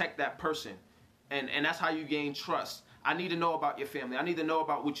protect that person, and that's how you gain trust. I need to know about your family. I need to know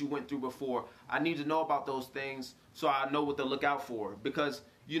about what you went through before. I need to know about those things so I know what to look out for, because,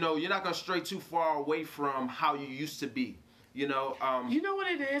 you know, you're not going to stray too far away from how you used to be, you know. You know what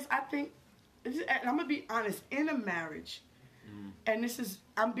it is? I think, and I'm going to be honest, in a marriage, and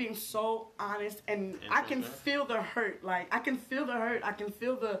I'm being so honest, and I can feel the hurt. Like, I can feel the hurt. I can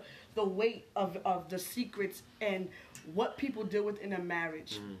feel the weight of the secrets and what people deal with in a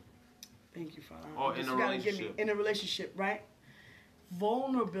marriage. Thank you, Father. Or in a relationship. In a relationship, right?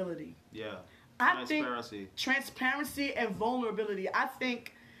 Vulnerability. Yeah. Transparency and vulnerability. I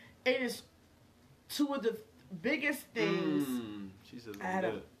think it is two of the biggest things. She says I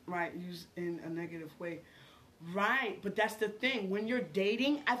had used in a negative way. Right, but that's the thing. When you're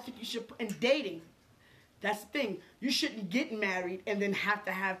dating, I think you should. In dating, that's the thing. You shouldn't get married and then have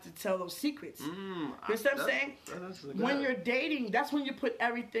to tell those secrets. You understand what I'm saying? When you're dating, that's when you put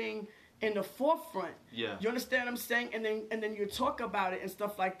everything in the forefront. Yeah. You understand what I'm saying? And then you talk about it and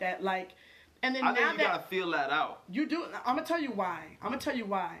stuff like that. Like, And then I think you gotta feel that out. You do. I'm gonna tell you why.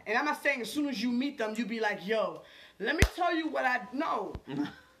 And I'm not saying as soon as you meet them, you be like, yo, let me tell you what I know. You know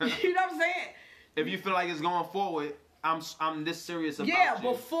what I'm saying? If you feel like it's going forward, I'm this serious about yeah, you.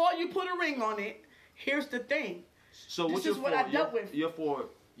 Before you put a ring on it, here's the thing. So this is what I dealt with. You're for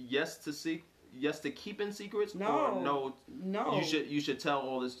yes to keeping secrets? No. Or no. You should tell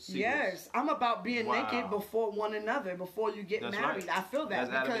all this secrets. Yes. I'm about being naked before one another, before you get married. Right. I feel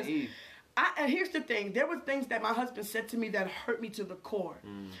that. That's Adam and Eve. And here's the thing. There were things that my husband said to me that hurt me to the core.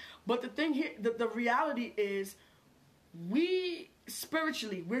 But the thing here, the reality is, we're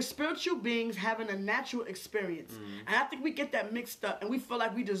spiritual beings having a natural experience. And I think we get that mixed up, and we feel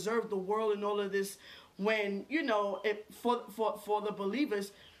like we deserve the world and all of this when, for the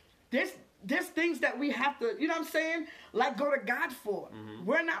believers, there's things that we have to, you know what I'm saying? Like go to God for.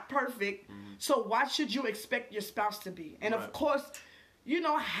 We're not perfect. So why should you expect your spouse to be? And of course,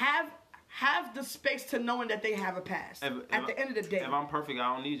 have the space to knowing that they have a past. At the end of the day. If I'm perfect,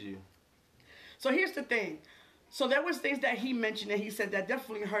 I don't need you. So here's the thing. So there was things that he mentioned and he said that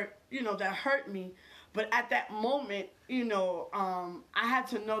definitely hurt, that hurt me. But at that moment, I had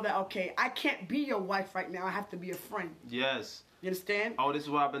to know that, okay, I can't be your wife right now. I have to be a friend. Yes. You understand? Oh, this is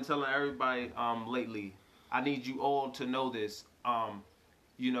what I've been telling everybody lately. I need you all to know this.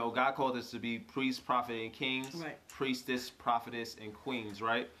 God called us to be priests, prophet, and kings. Right. Priestess, prophetess, and queens,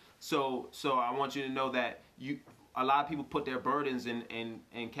 right? So I want you to know that a lot of people put their burdens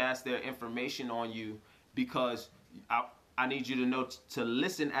and cast their information on you because I need you to know to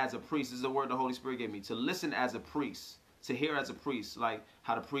listen as a priest. This is the word the Holy Spirit gave me. To listen as a priest. To hear as a priest. Like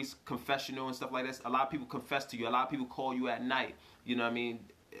how the priest confessional and stuff like that. A lot of people confess to you. A lot of people call you at night. You know what I mean?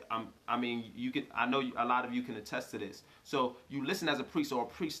 I know a lot of you can attest to this. So you listen as a priest or a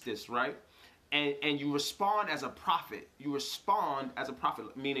priestess, right? And you respond as a prophet. You respond as a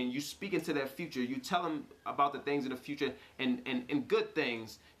prophet, meaning you speak into their future. You tell them about the things in the future and good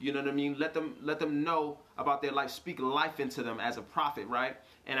things. You know what I mean? Let them know about their life. Speak life into them as a prophet, right?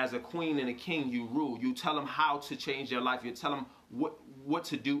 And as a queen and a king, you rule. You tell them how to change their life. You tell them what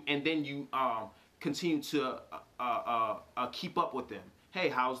to do, and then you continue to keep up with them. Hey,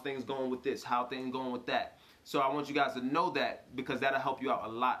 how's things going with this? How things going with that? So I want you guys to know that because that'll help you out a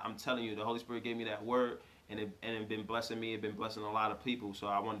lot. I'm telling you, the Holy Spirit gave me that word, and it been blessing me. It been blessing a lot of people. So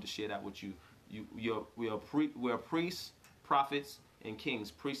I wanted to share that with you. We're priests, prophets, and kings.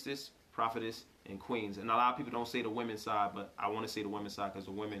 Priestess, prophetess, and queens. And a lot of people don't say the women's side, but I want to say the women's side because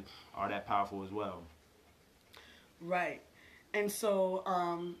the women are that powerful as well. Right. And so,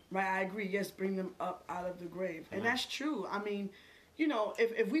 I agree. Yes, bring them up out of the grave. And that's true. I mean,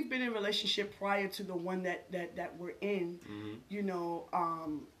 if we've been in a relationship prior to the one that we're in,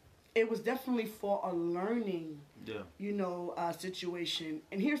 it was definitely for a learning, situation.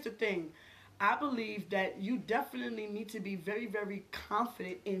 And here's the thing. I believe that you definitely need to be very, very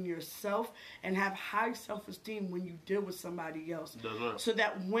confident in yourself and have high self-esteem when you deal with somebody else. That's right. So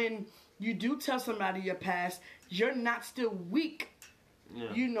that when you do tell somebody your past, you're not still weak,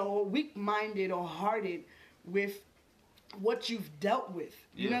 weak-minded or hearted with what you've dealt with.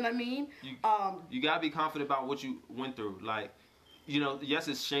 You know what I mean? You gotta be confident about what you went through. Like, yes,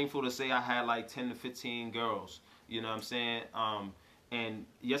 it's shameful to say I had like 10 to 15 girls. You know what I'm saying? And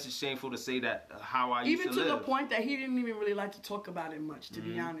yes, it's shameful to say that how I used to live. Even to the point that he didn't even really like to talk about it much, to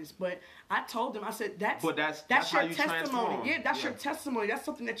be honest. But I told him, I said, that's your testimony. Transform. Yeah, that's your testimony. That's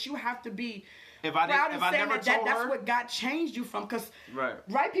something that you have to be If I never told her, that's what God changed you from. Because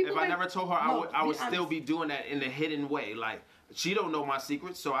people. If I never told her, I would still be doing that in a hidden way. Like, she don't know my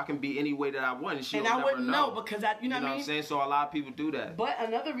secrets, so I can be any way that I want, and I wouldn't know because you know what I'm saying. So a lot of people do that. But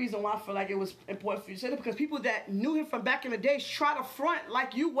another reason why I feel like it was important for you to say that because people that knew him from back in the day try to front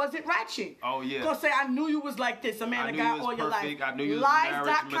like you wasn't ratchet. Oh yeah. Gonna say I knew you was like this, a man, a guy all your life. I knew you was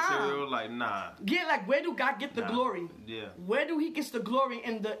marriage material. Like nah. Yeah, like where do God get the glory? Yeah. Where do He gets the glory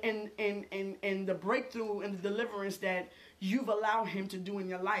in the breakthrough and the deliverance that you've allowed Him to do in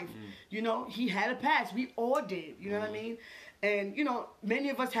your life? He had a past. We all did. You know what I mean? And,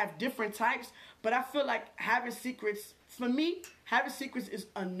 many of us have different types, but I feel like having secrets, for me, having secrets is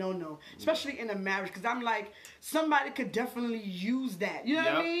a no-no, especially in a marriage, because I'm like, somebody could definitely use that. You know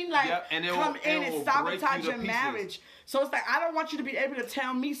what I mean? Like, and come in and sabotage your marriage. So it's like, I don't want you to be able to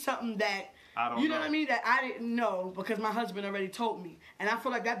tell me something that, you know what I mean, that I didn't know because my husband already told me. And I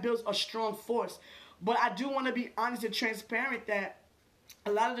feel like that builds a strong force. But I do want to be honest and transparent that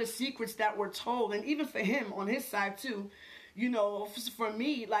a lot of the secrets that were told, and even for him on his side too, for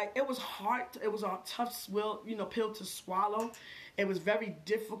me, like, it was hard. It was a tough pill to swallow. It was very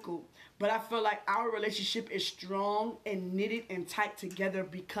difficult. But I feel like our relationship is strong and knitted and tight together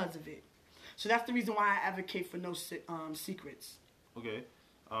because of it. So that's the reason why I advocate for no secrets. Okay.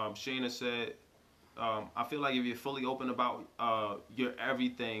 Shayna said, I feel like if you're fully open about your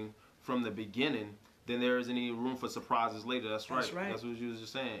everything from the beginning, then there isn't any room for surprises later. That's right. That's what you was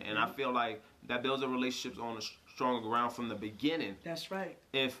just saying. And I feel like that builds a relationships on a stronger ground from the beginning. That's right.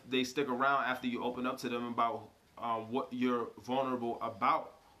 If they stick around after you open up to them about what you're vulnerable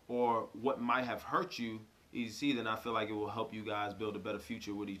about or what might have hurt you, then I feel like it will help you guys build a better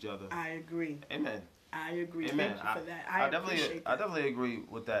future with each other. I agree. Amen. I agree. Amen. Thank you for that. I definitely agree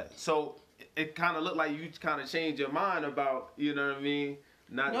with that. So it kind of looked like you kind of changed your mind about, you know what I mean?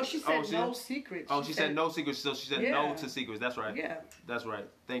 No, she said no secrets. Oh, she said no secrets. So she said no to secrets. That's right. Yeah. That's right.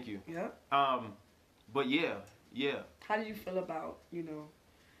 Thank you. Yeah. But yeah. How do you feel about,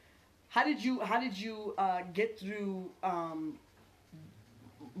 how did you get through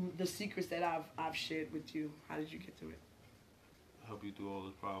the secrets that I've shared with you? How did you get through it? Help you through all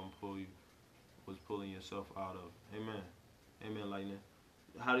this problem, pulling yourself out of. Amen. Amen, Lightning.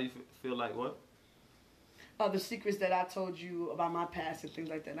 How do you feel like what? The secrets that I told you about my past and things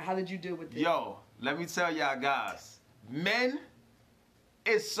like that. How did you deal with it? Yo, let me tell y'all guys, men,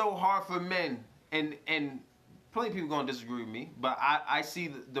 it's so hard for men, and plenty of people gonna disagree with me, but I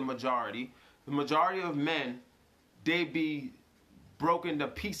see the majority. The majority of men, they be broken to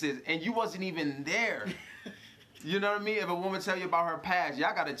pieces, and you wasn't even there. You know what I mean? If a woman tell you about her past,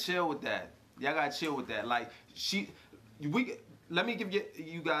 y'all gotta chill with that. Like let me give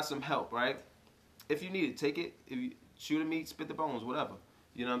you guys some help, right? If you need it, take it. If you chew the meat, spit the bones, whatever.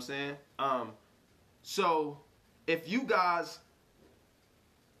 You know what I'm saying? So if you guys,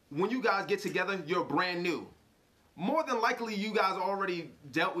 when you guys get together, you're brand new. More than likely, you guys already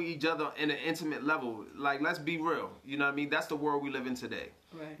dealt with each other in an intimate level. Like, let's be real. You know what I mean? That's the world we live in today.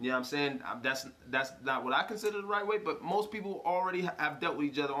 Right. You know what I'm saying? That's not what I consider the right way, but most people already have dealt with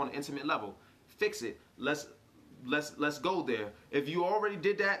each other on an intimate level. Fix it. Let's go there. If you already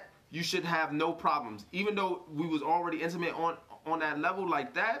did that, you should have no problems. Even though we was already intimate on that level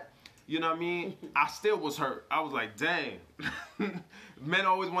like that, you know what I mean? I still was hurt. I was like, dang. Men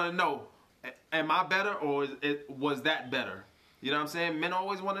always want to know, am I better or was that better? You know what I'm saying? Men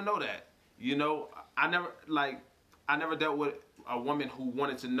always want to know that. You know, I never dealt with a woman who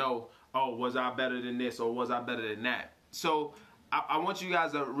wanted to know, oh, was I better than this or was I better than that? So I want you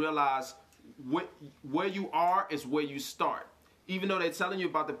guys to realize where you are is where you start. Even though they're telling you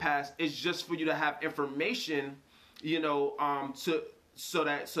about the past, it's just for you to have information, so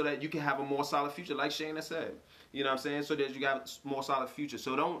that you can have a more solid future, like Shayna said. You know what I'm saying? So that you got a more solid future.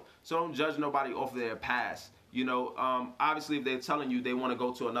 So don't judge nobody off their past. Obviously, if they're telling you they want to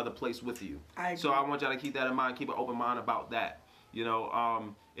go to another place with you, so I want y'all to keep that in mind. Keep an open mind about that.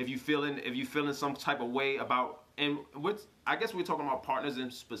 If you feeling some type of way about, and I guess we're talking about partners in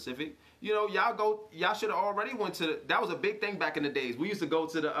specific. Y'all should have already went to that was a big thing back in the days. We used to go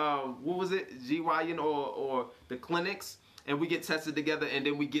to the what was it, GYN or the clinics, and we get tested together and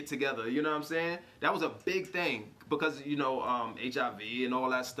then we get together. You know what I'm saying? That was a big thing because HIV and all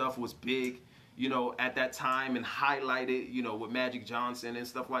that stuff was big, at that time and highlighted, with Magic Johnson and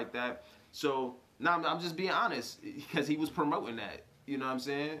stuff like that. So now I'm just being honest because he was promoting that. You know what I'm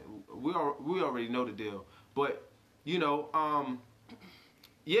saying? We already know the deal, but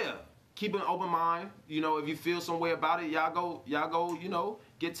yeah. Keep an open mind. If you feel some way about it, y'all go,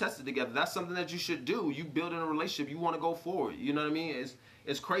 get tested together. That's something that you should do. You building a relationship. You want to go forward. You know what I mean?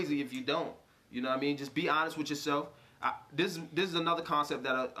 It's crazy if you don't. You know what I mean? Just be honest with yourself. This is another concept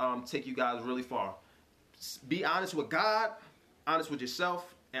that'll take you guys really far. Be honest with God, honest with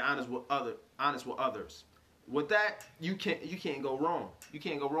yourself, and honest with others. With that, you can't go wrong. You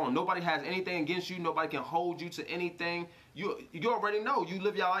can't go wrong. Nobody has anything against you. Nobody can hold you to anything. You already know. You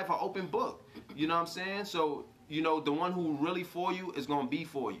live your life an open book. You know what I'm saying? So, the one who really for you is going to be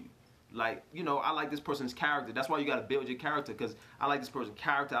for you. Like, I like this person's character. That's why you got to build your character, because I like this person's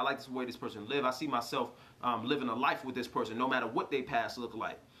character. I like the way this person live. I see myself living a life with this person, no matter what their past look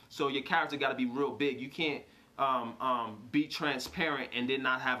like. So your character got to be real big. You can't be transparent and then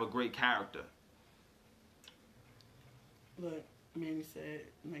not have a great character. Look, Manny said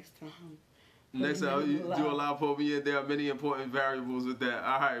next time. Next time you do allow for me, and there are many important variables with that.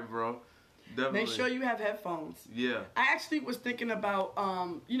 All right, bro. Definitely. Make sure you have headphones. Yeah. I actually was thinking about,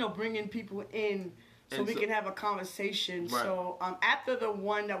 bringing people in so we can have a conversation. Right. So after the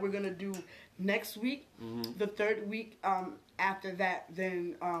one that we're going to do next week, the third week after that,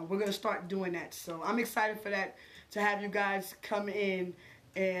 then we're going to start doing that. So I'm excited for that, to have you guys come in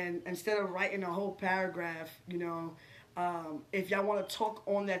and instead of writing a whole paragraph, if y'all want to talk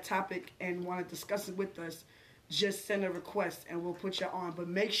on that topic and want to discuss it with us, just send a request and we'll put you on. But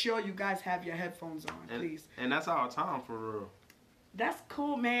make sure you guys have your headphones on, please. And that's our time for real. That's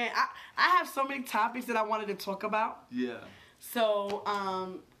cool, man. I have so many topics that I wanted to talk about. Yeah. So,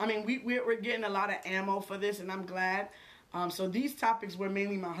 I mean, we're getting a lot of ammo for this, and I'm glad. So these topics were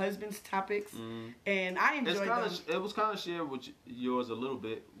mainly my husband's topics, and I enjoyed them. It was kind of shared with yours a little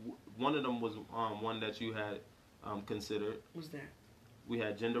bit. One of them was one that you had considered. What's that? We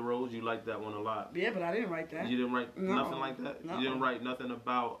had gender roles. You liked that one a lot. Yeah, but I didn't write that. You didn't write nothing like that? No. You didn't write nothing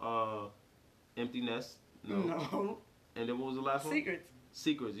about emptiness? No. And then what was the last one?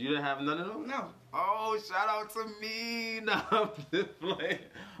 Secrets. You didn't have none of them? No. Oh, shout out to me. No, I'm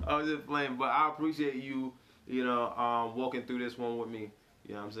just playing. But I appreciate you, walking through this one with me.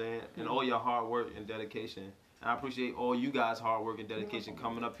 You know what I'm saying? And all your hard work and dedication. And I appreciate all you guys' hard work and dedication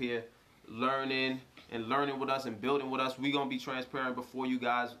coming up here, learning with us and building with us. We're going to be transparent before you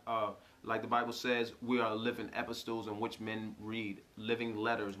guys. Like the Bible says, we are living epistles in which men read, living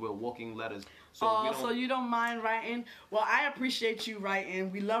letters. We're walking letters. So you don't mind writing? Well, I appreciate you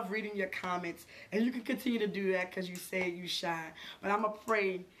writing. We love reading your comments. And you can continue to do that because you say you shine. But I'm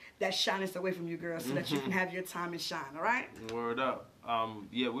afraid that shyness away from you, girl, so that you can have your time and shine, all right? Word up.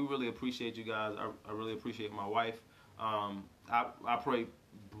 Yeah, we really appreciate you guys. I really appreciate my wife. I pray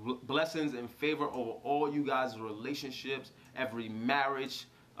blessings and favor over all you guys' relationships, every marriage,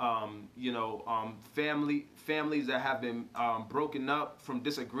 families that have been broken up from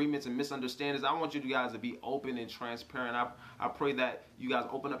disagreements and misunderstandings. I want you guys to be open and transparent. I pray that you guys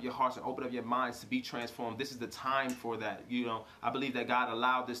open up your hearts and open up your minds to be transformed. This is the time for that. I believe that God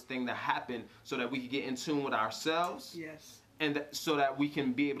allowed this thing to happen so that we can get in tune with ourselves. Yes. And so that we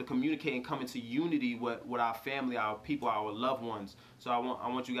can be able to communicate and come into unity with our family, our people, our loved ones. So I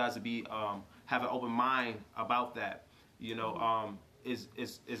want you guys to be have an open mind about that.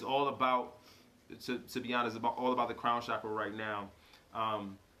 It's all about, to be honest, all about the crown chakra right now.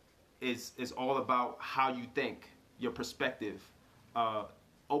 It's all about how you think, your perspective.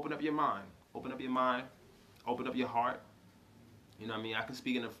 Open up your mind. Open up your mind. Open up your heart. You know what I mean? I can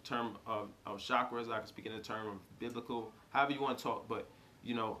speak in the term of chakras. I can speak in the term of biblical, however you want to talk. But,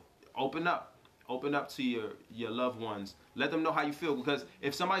 open up. Open up to your loved ones. Let them know how you feel. Because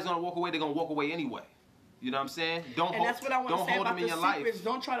if somebody's going to walk away, they're going to walk away anyway. You know what I'm saying? That's what I want to say about the secrets. Life.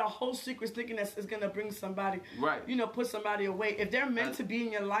 Don't try to hold secrets thinking that it's going to bring somebody, right. Put somebody away. If they're meant to be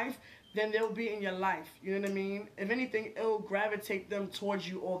in your life, then they'll be in your life. You know what I mean? If anything, it'll gravitate them towards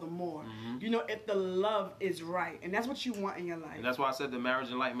you all the more. If the love is right. And that's what you want in your life. And that's why I said the Marriage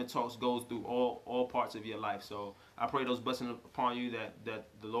Enlightenment Talks goes through all parts of your life. So I pray those blessings upon you, that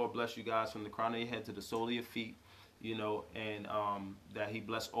the Lord bless you guys from the crown of your head to the sole of your feet. And that He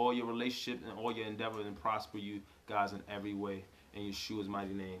bless all your relationships and all your endeavors and prosper you guys in every way. In Yeshua's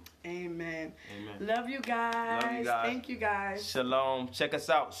mighty name. Amen. Amen. Love you guys. Thank you guys. Shalom. Check us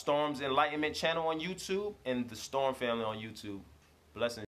out. Storm's Enlightenment channel on YouTube and the Storm family on YouTube. Blessings.